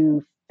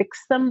to fix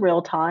them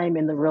real time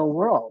in the real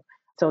world.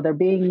 So they're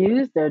being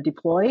used, they're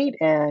deployed,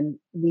 and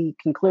we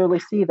can clearly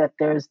see that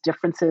there's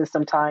differences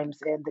sometimes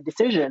in the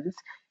decisions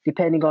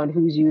depending on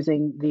who's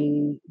using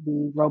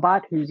the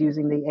robot, who's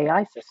using the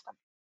AI system.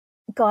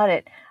 Got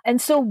it.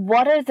 And so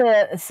what are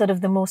the sort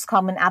of the most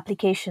common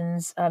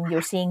applications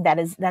you're seeing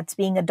that's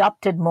being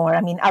adopted more?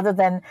 I mean, other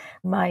than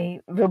my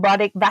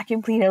robotic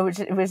vacuum cleaner, which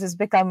has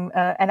become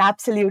an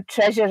absolute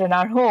treasure in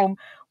our home,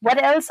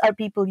 what else are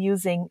people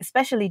using,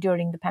 especially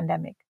during the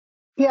pandemic?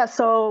 Yeah,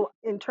 so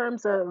in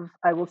terms of,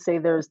 I will say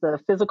there's the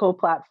physical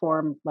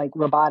platform like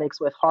robotics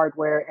with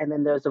hardware, and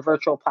then there's a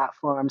virtual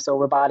platform, so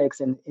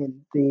robotics in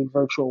the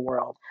virtual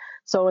world.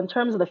 So in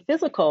terms of the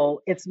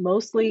physical, it's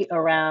mostly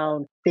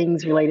around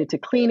things related to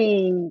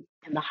cleaning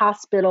in the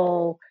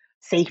hospital,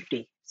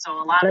 safety. So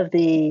a lot of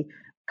the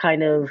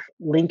kind of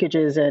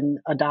linkages and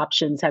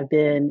adoptions have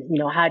been,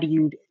 how do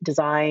you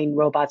design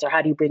robots or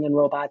how do you bring in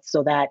robots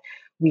so that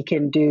we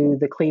can do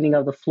the cleaning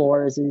of the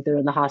floors either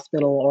in the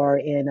hospital or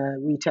in a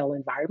retail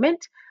environment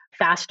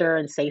faster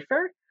and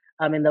safer.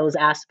 In those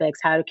aspects,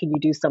 how can you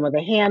do some of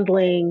the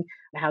handling?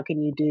 How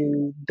can you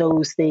do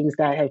those things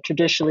that have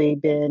traditionally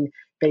been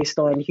based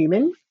on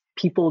human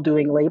people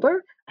doing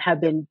labor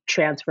have been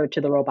transferred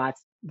to the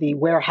robots? The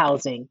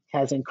warehousing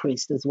has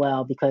increased as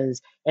well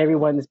because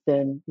everyone's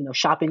been,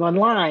 shopping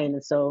online,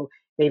 and so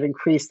they've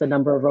increased the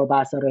number of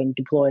robots that are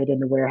deployed in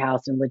the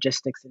warehouse and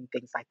logistics and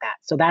things like that.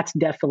 So that's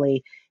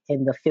definitely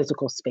in the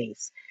physical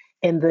space.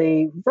 In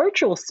the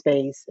virtual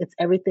space, it's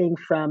everything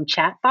from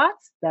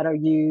chatbots that are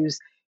used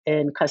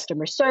in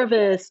customer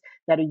service,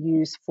 that are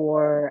used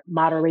for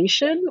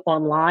moderation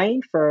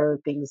online for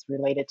things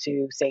related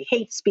to, say,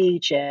 hate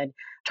speech and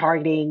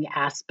targeting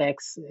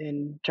aspects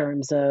in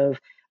terms of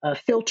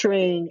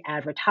filtering,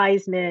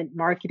 advertisement,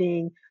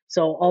 marketing.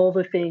 So, all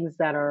the things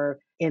that are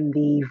in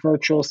the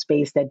virtual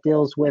space that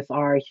deals with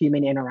our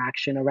human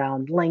interaction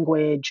around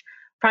language,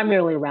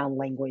 primarily around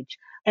language.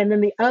 And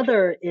then the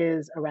other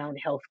is around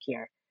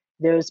healthcare.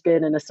 There's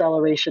been an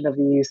acceleration of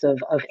the use of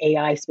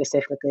AI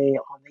specifically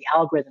on the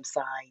algorithm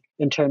side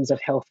in terms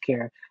of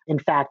healthcare. In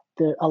fact,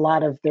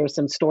 there's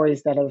some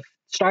stories that have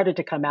started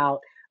to come out,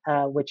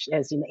 which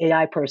as an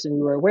AI person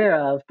we were aware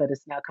of, but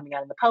it's now coming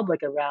out in the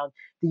public around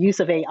the use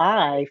of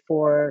AI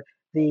for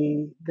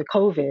the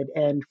COVID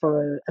and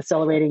for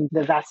accelerating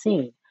the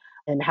vaccine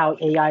and how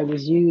AI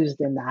was used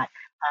in that.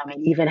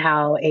 And even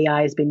how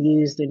AI has been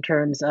used in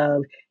terms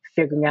of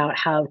figuring out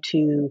how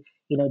to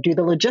do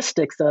the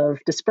logistics of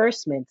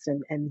disbursements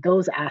and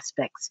those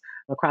aspects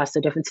across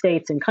the different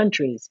states and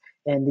countries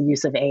and the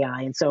use of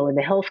AI. And so in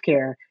the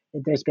healthcare,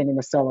 there's been an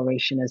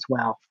acceleration as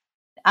well.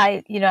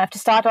 I have to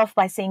start off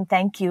by saying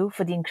thank you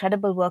for the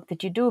incredible work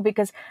that you do,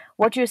 because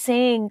what you're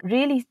saying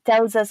really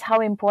tells us how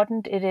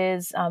important it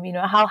is,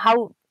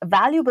 how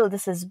valuable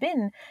this has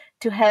been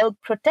to help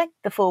protect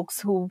the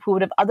folks who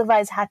would have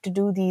otherwise had to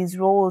do these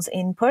roles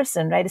in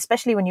person, right?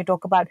 Especially when you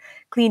talk about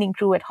cleaning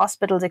crew at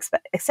hospitals,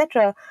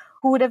 etc.,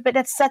 who would have been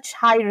at such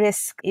high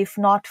risk if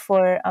not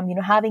for,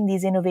 having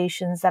these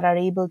innovations that are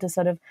able to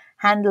sort of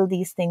handle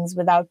these things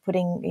without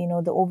putting,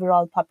 the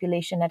overall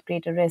population at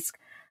greater risk.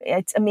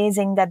 It's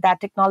amazing that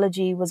that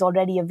technology was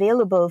already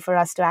available for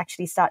us to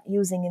actually start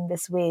using in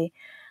this way.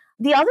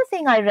 The other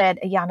thing I read,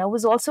 Yana,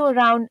 was also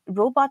around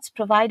robots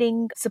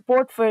providing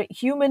support for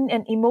human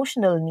and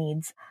emotional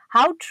needs.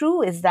 How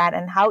true is that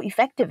and how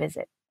effective is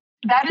it?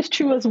 That is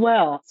true as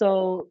well.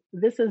 So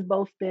this has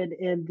both been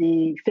in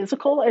the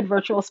physical and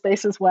virtual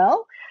space as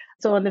well.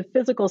 So in the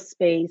physical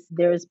space,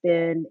 there's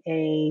been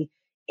a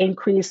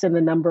increase in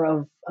the number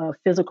of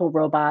physical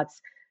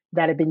robots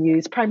that have been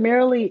used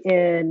primarily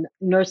in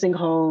nursing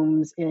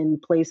homes in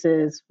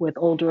places with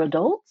older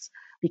adults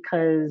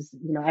because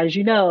as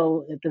you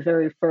know at the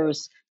very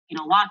first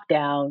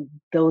lockdown,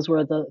 those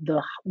were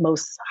the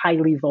most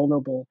highly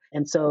vulnerable,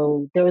 and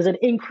so there was an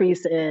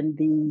increase in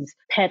these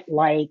pet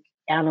like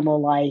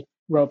animal like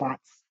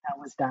robots that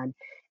was done.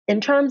 In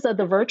terms of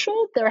the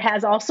virtual, there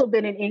has also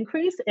been an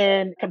increase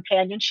in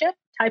companionship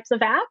types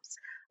of apps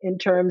in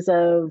terms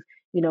of,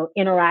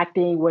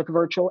 interacting with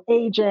virtual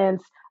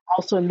agents,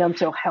 also in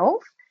mental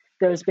health.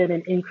 There's been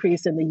an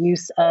increase in the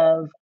use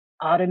of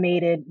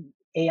automated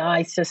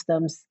AI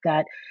systems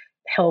that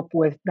help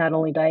with not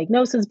only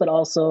diagnosis, but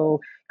also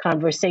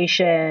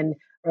conversation,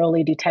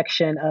 early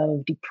detection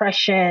of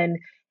depression,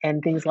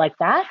 and things like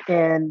that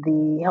in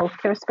the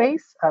healthcare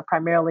space,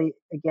 primarily,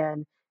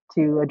 again,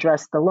 to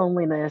address the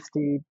loneliness,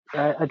 to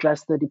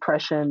address the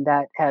depression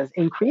that has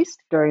increased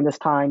during this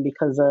time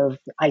because of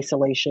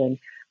isolation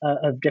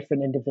of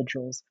different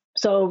individuals.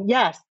 So,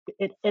 yes,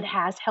 it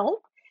has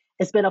helped.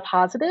 it's been a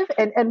positive.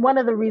 And one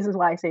of the reasons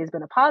why I say it's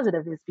been a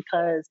positive is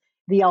because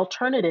the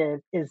alternative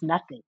is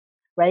nothing,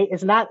 right?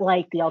 It's not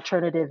like the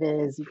alternative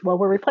is, well,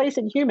 we're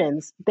replacing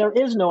humans. There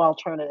is no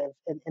alternative.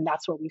 And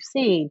that's what we've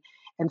seen.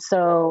 And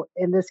so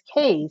in this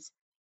case,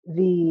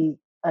 the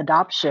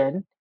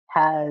adoption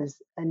has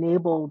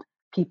enabled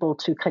people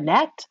to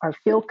connect or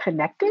feel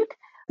connected,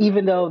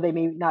 even though they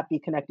may not be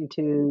connecting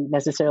to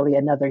necessarily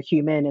another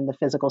human in the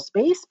physical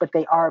space, but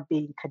they are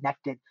being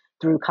connected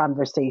through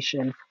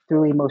conversation,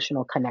 through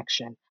emotional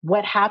connection.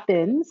 What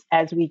happens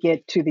as we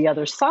get to the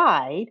other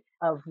side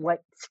of what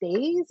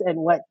stays and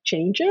what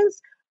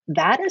changes,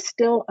 that is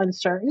still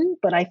uncertain.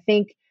 But I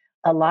think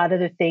a lot of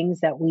the things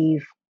that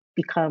we've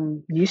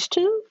become used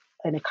to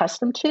and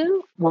accustomed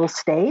to will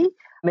stay.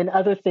 I mean,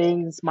 other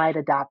things might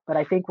adapt, but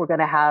I think we're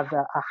going to have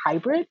a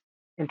hybrid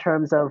in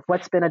terms of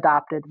what's been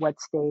adopted, what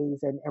stays,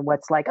 and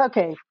what's like,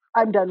 okay,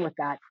 I'm done with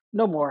that.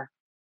 No more.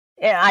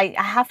 Yeah, I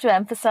have to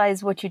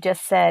emphasize what you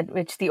just said,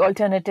 which the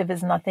alternative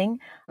is nothing.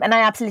 And I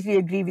absolutely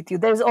agree with you.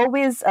 There's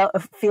always a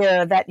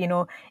fear that,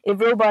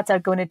 if robots are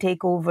going to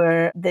take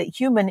over the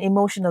human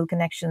emotional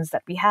connections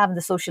that we have and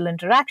the social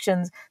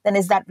interactions, then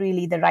is that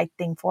really the right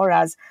thing for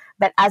us?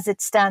 But as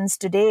it stands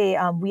today,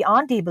 we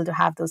aren't able to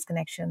have those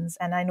connections.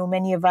 And I know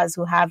many of us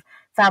who have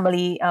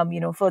family,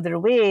 further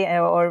away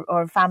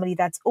or family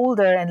that's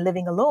older and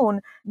living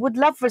alone would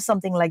love for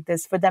something like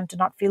this for them to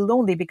not feel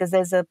lonely, because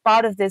there's a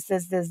part of this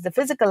is there's the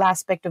physical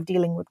aspect of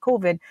dealing with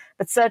COVID,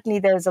 but certainly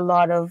there's a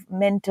lot of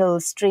mental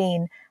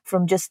strain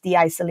from just the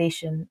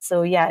isolation.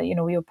 So yeah,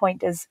 your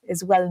point is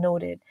well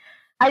noted.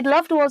 I'd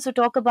love to also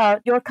talk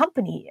about your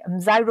company,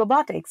 Xi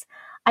Robotics.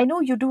 I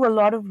know you do a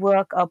lot of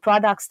work,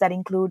 products that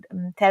include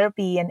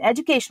therapy and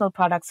educational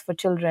products for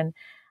children.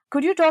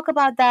 Could you talk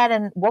about that,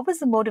 and what was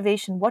the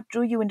motivation? What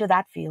drew you into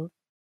that field?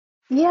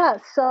 Yeah,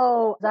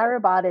 so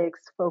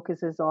Zyrobotics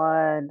focuses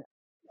on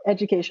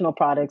educational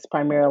products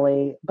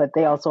primarily, but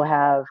they also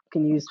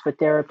can use for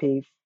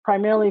therapy,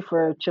 primarily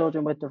for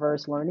children with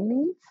diverse learning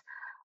needs.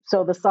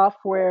 So the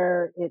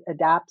software, it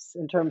adapts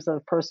in terms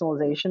of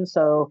personalization.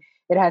 So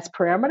it has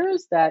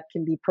parameters that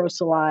can be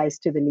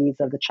personalized to the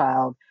needs of the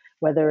child,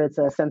 whether it's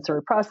a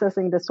sensory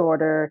processing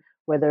disorder,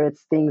 whether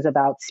it's things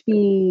about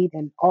speed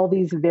and all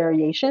these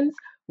variations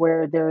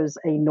where there's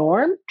a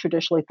norm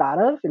traditionally thought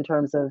of in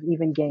terms of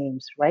even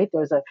games, right?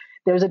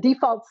 There's a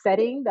default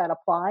setting that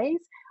applies,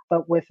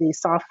 but with the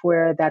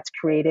software that's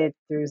created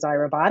through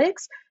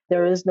Zyrobotics,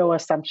 there is no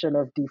assumption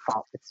of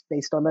default. It's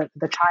based on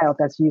the child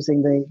that's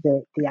using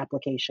the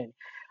application.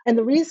 And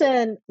the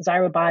reason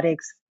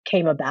Zyrobotics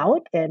came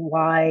about and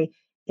why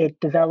it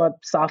developed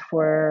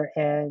software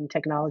and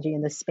technology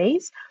in this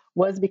space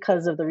was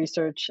because of the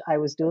research I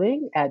was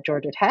doing at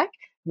Georgia Tech,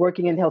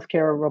 working in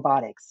healthcare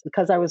robotics.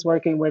 Because I was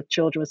working with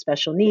children with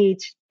special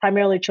needs,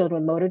 primarily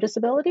children with motor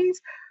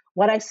disabilities,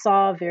 what I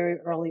saw very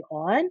early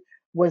on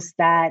was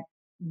that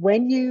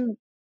when you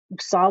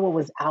saw what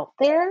was out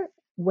there,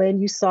 when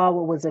you saw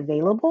what was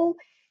available,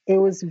 it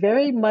was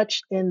very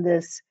much in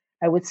this,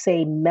 I would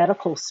say,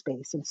 medical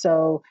space. And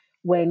so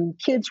when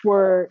kids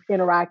were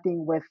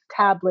interacting with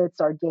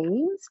tablets or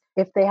games,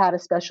 if they had a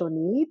special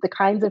need, the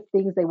kinds of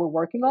things they were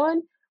working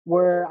on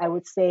were, I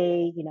would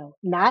say,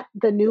 not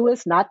the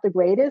newest, not the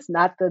greatest,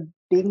 not the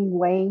bing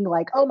wang,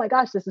 like, oh my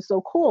gosh, this is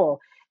so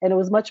cool. And it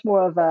was much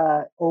more of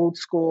a old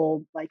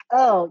school, like,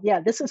 oh yeah,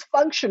 this is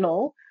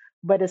functional,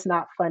 but it's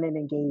not fun and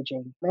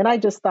engaging. And I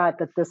just thought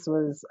that this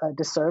was a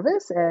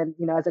disservice. And,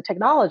 as a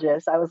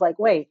technologist, I was like,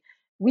 wait,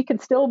 we can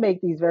still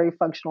make these very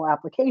functional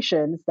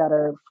applications that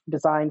are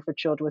designed for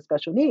children with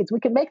special needs. We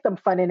can make them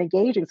fun and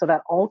engaging so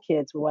that all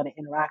kids will want to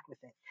interact with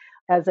it.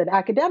 As an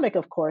academic,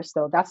 of course,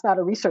 though, that's not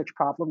a research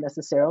problem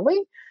necessarily.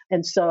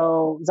 And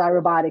so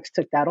Zyrobotics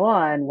took that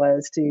on,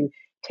 was to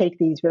take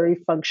these very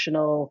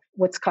functional,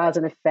 what's cause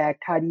and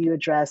effect, how do you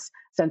address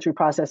sensory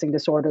processing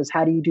disorders,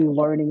 how do you do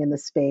learning in the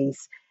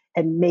space,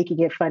 and making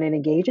it fun and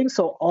engaging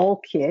so all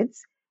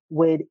kids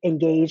would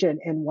engage and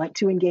want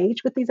to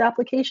engage with these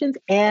applications,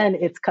 and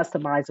it's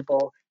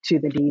customizable to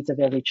the needs of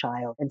every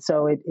child. And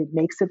so it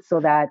makes it so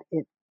that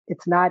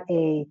it's not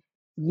a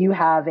you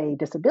have a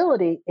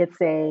disability, it's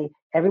a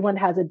everyone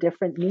has a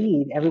different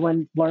need,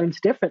 everyone learns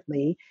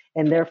differently,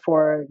 and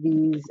therefore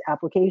these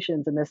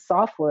applications and this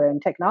software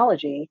and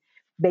technology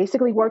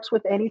basically works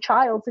with any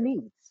child's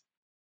needs.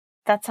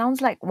 That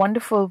sounds like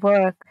wonderful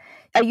work.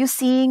 Are you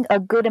seeing a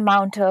good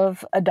amount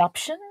of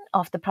adoption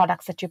of the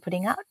products that you're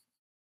putting out?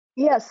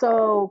 Yeah,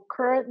 so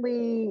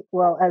currently,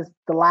 well, as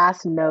the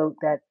last note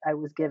that I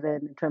was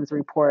given in terms of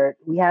report,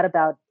 we had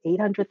about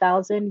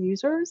 800,000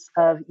 users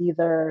of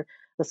either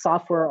the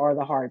software or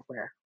the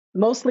hardware.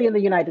 Mostly in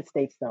the United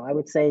States, though. I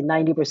would say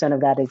 90%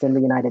 of that is in the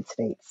United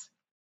States.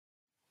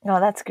 Oh,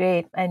 that's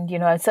great. And,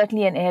 it's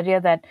certainly an area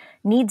that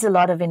needs a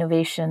lot of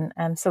innovation.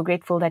 I'm so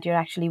grateful that you're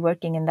actually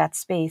working in that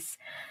space.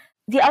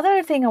 The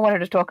other thing I wanted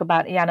to talk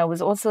about, Yana,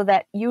 was also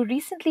that you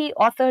recently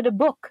authored a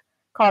book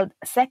called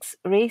Sex,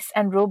 Race,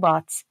 and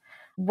Robots.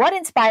 What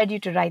inspired you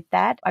to write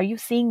that? Are you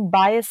seeing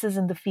biases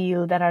in the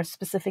field that are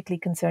specifically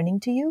concerning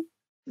to you?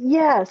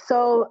 Yeah,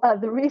 so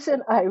the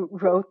reason I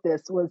wrote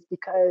this was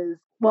because,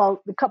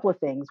 well, a couple of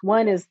things.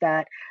 One is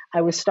that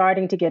I was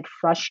starting to get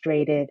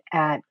frustrated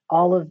at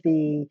all of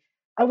the,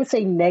 I would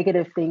say,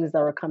 negative things that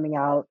were coming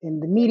out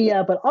in the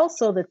media, but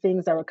also the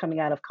things that were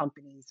coming out of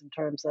companies in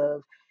terms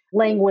of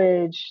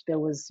language. There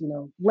was,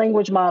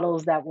 language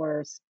models that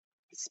were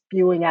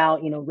spewing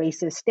out,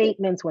 racist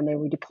statements when they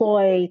would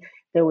deploy.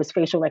 There was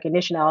facial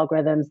recognition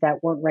algorithms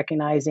that weren't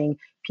recognizing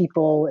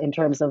people in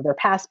terms of their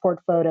passport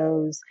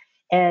photos.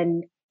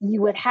 And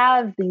you would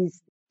have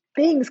these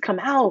things come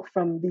out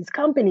from these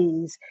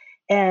companies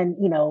and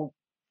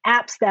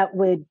apps that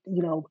would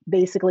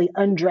basically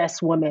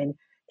undress women,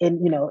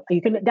 and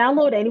you can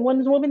download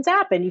anyone's woman's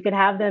app and you can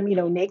have them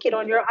naked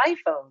on your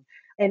iPhone,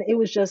 and it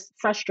was just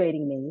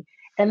frustrating me.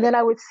 And then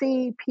I would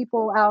see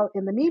people out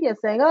in the media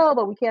saying, oh,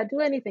 but we can't do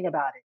anything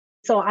about it.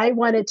 So I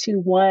wanted to,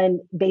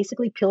 one,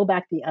 basically peel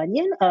back the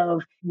onion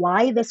of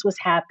why this was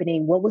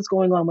happening, what was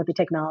going on with the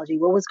technology,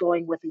 what was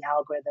going with the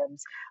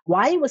algorithms,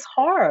 why it was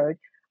hard,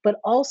 but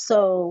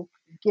also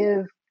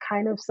give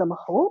kind of some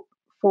hope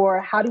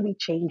for how do we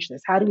change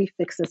this? How do we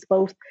fix this,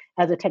 both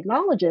as a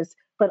technologist,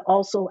 but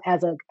also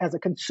as a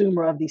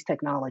consumer of these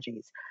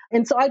technologies?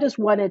 And so I just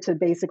wanted to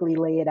basically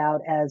lay it out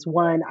as,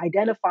 one,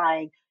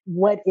 identifying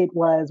what it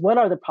was, what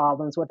are the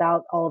problems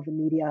without all of the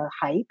media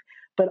hype,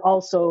 but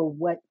also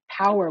what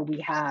power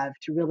we have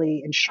to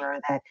really ensure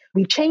that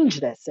we change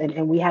this,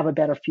 and we have a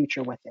better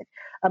future with it.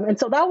 And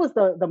so that was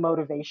the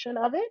motivation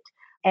of it.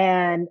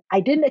 And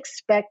I didn't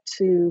expect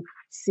to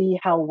see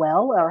how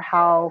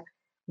well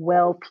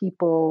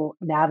people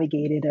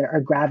navigated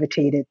or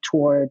gravitated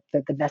toward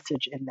the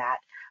message in that.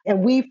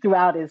 And weave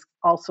throughout is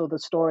also the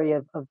story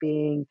of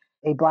being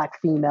a Black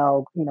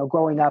female,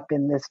 growing up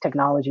in this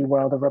technology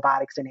world of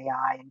robotics and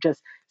AI, and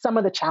just some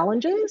of the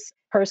challenges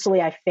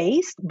personally I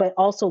faced, but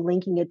also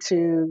linking it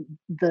to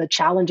the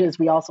challenges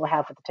we also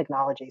have with the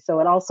technology.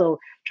 So it also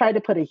tried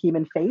to put a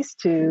human face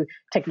to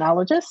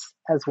technologists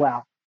as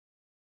well.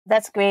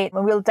 That's great.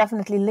 We'll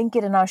definitely link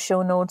it in our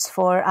show notes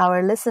for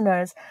our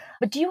listeners.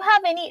 But do you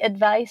have any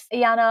advice,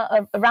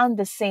 Ayana, around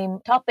the same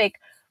topic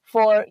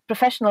for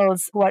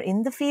professionals who are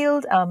in the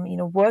field,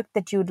 work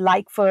that you'd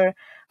like for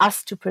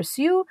us to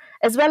pursue,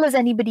 as well as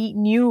anybody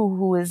new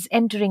who is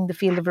entering the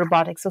field of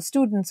robotics, so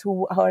students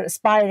who are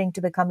aspiring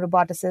to become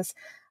roboticists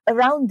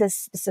around this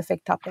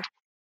specific topic?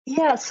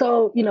 Yeah,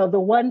 so the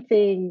one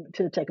thing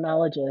to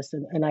technologists,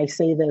 and I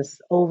say this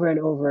over and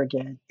over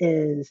again,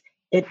 is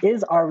it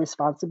is our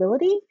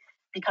responsibility,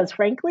 because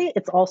frankly,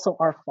 it's also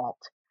our fault,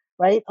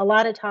 right? A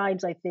lot of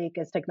times I think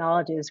as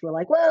technologists, we're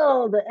like,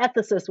 well, the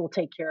ethicist will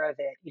take care of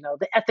it.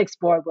 The ethics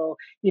board will,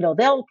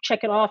 they'll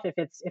check it off if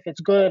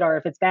it's good, or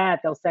if it's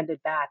bad, they'll send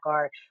it back.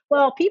 Or,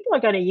 well, people are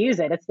going to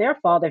use it. It's their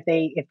fault if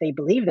they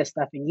believe this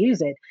stuff and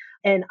use it.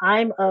 And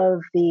I'm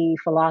of the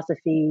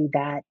philosophy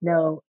that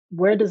no,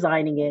 we're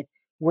designing it,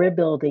 we're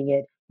building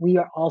it, we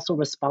are also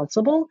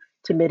responsible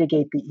to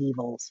mitigate the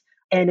evils.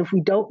 And if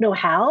we don't know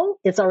how,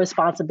 it's our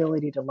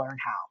responsibility to learn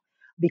how.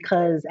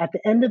 Because at the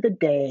end of the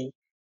day,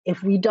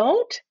 if we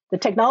don't, the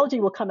technology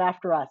will come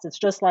after us. It's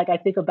just like I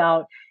think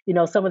about,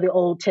 some of the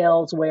old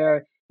tales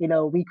where,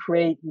 we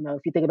create,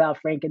 if you think about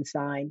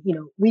Frankenstein,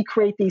 we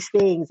create these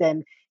things.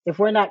 And if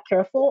we're not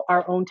careful,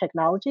 our own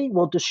technology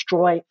will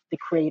destroy the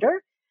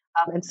creator.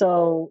 And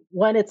so,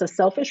 one, it's a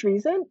selfish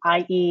reason,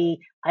 i.e.,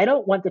 I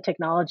don't want the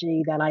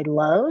technology that I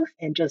love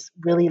and just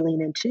really lean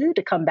into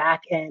to come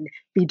back and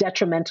be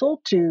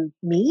detrimental to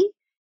me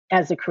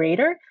as a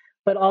creator.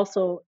 But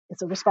also,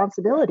 it's a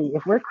responsibility.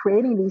 If we're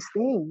creating these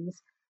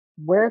things,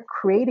 we're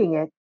creating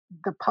it.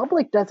 The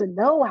public doesn't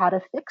know how to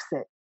fix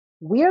it.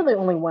 We're the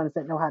only ones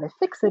that know how to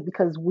fix it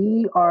because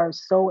we are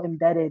so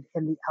embedded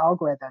in the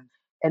algorithm.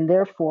 And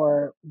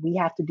therefore, we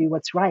have to do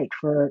what's right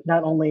for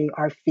not only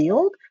our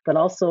field, but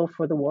also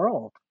for the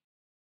world.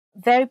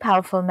 Very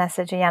powerful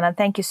message, Ayana.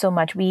 Thank you so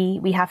much.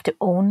 We have to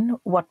own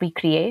what we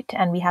create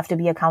and we have to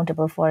be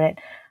accountable for it.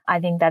 I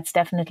think that's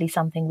definitely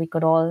something we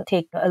could all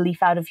take a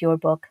leaf out of your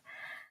book.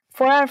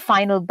 For our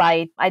final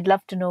bite, I'd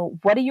love to know,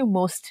 what are you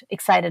most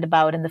excited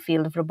about in the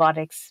field of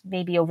robotics,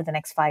 maybe over the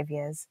next 5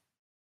 years?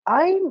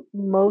 I'm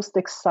most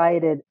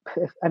excited.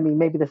 I mean,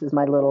 maybe this is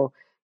my little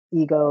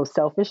ego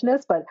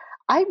selfishness, but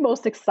I'm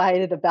most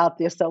excited about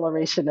the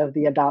acceleration of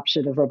the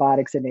adoption of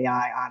robotics and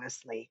AI,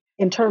 honestly,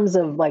 in terms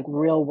of like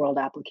real world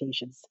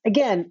applications.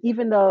 Again,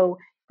 even though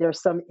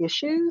there's some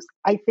issues,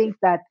 I think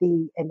that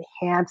the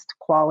enhanced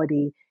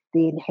quality,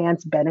 the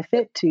enhanced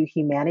benefit to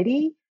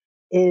humanity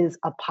is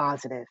a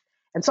positive.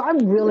 And so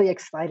I'm really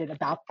excited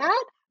about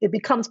that. It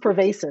becomes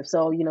pervasive.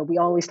 So, we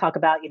always talk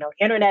about,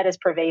 internet is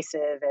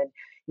pervasive, and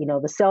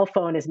the cell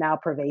phone is now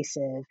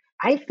pervasive.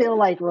 I feel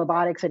like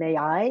robotics and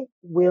AI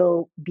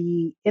will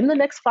be, in the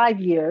next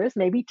 5 years,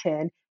 maybe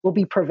 10, will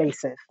be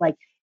pervasive. Like,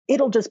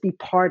 it'll just be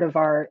part of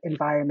our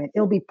environment.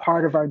 It'll be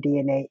part of our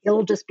DNA.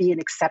 It'll just be an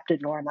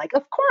accepted norm. Like,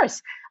 of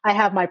course, I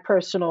have my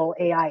personal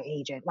AI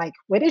agent. Like,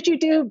 what did you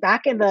do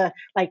back in the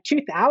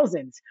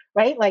 2000s,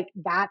 right? Like,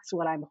 that's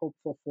what I'm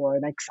hopeful for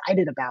and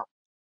excited about.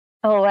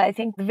 Oh, I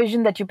think the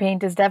vision that you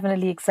paint is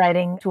definitely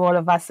exciting to all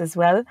of us as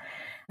well.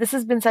 This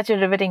has been such a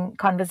riveting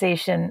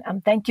conversation.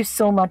 Thank you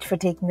so much for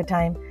taking the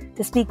time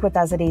to speak with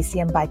us at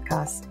ACM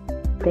Bytecast.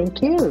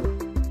 Thank you.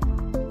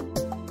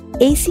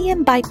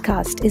 ACM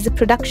Bytecast is a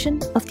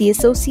production of the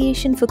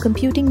Association for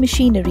Computing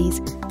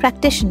Machinery's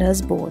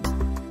Practitioners Board.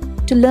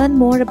 To learn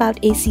more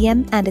about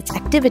ACM and its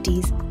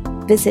activities,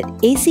 visit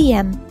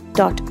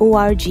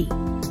acm.org.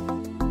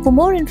 For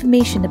more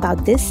information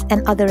about this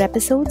and other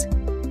episodes,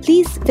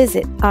 please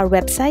visit our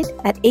website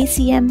at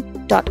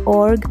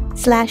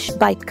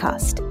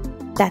acm.org/bytecast.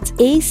 That's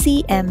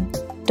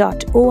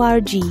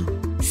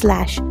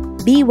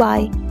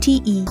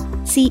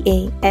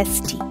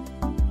acm.org/bytecast.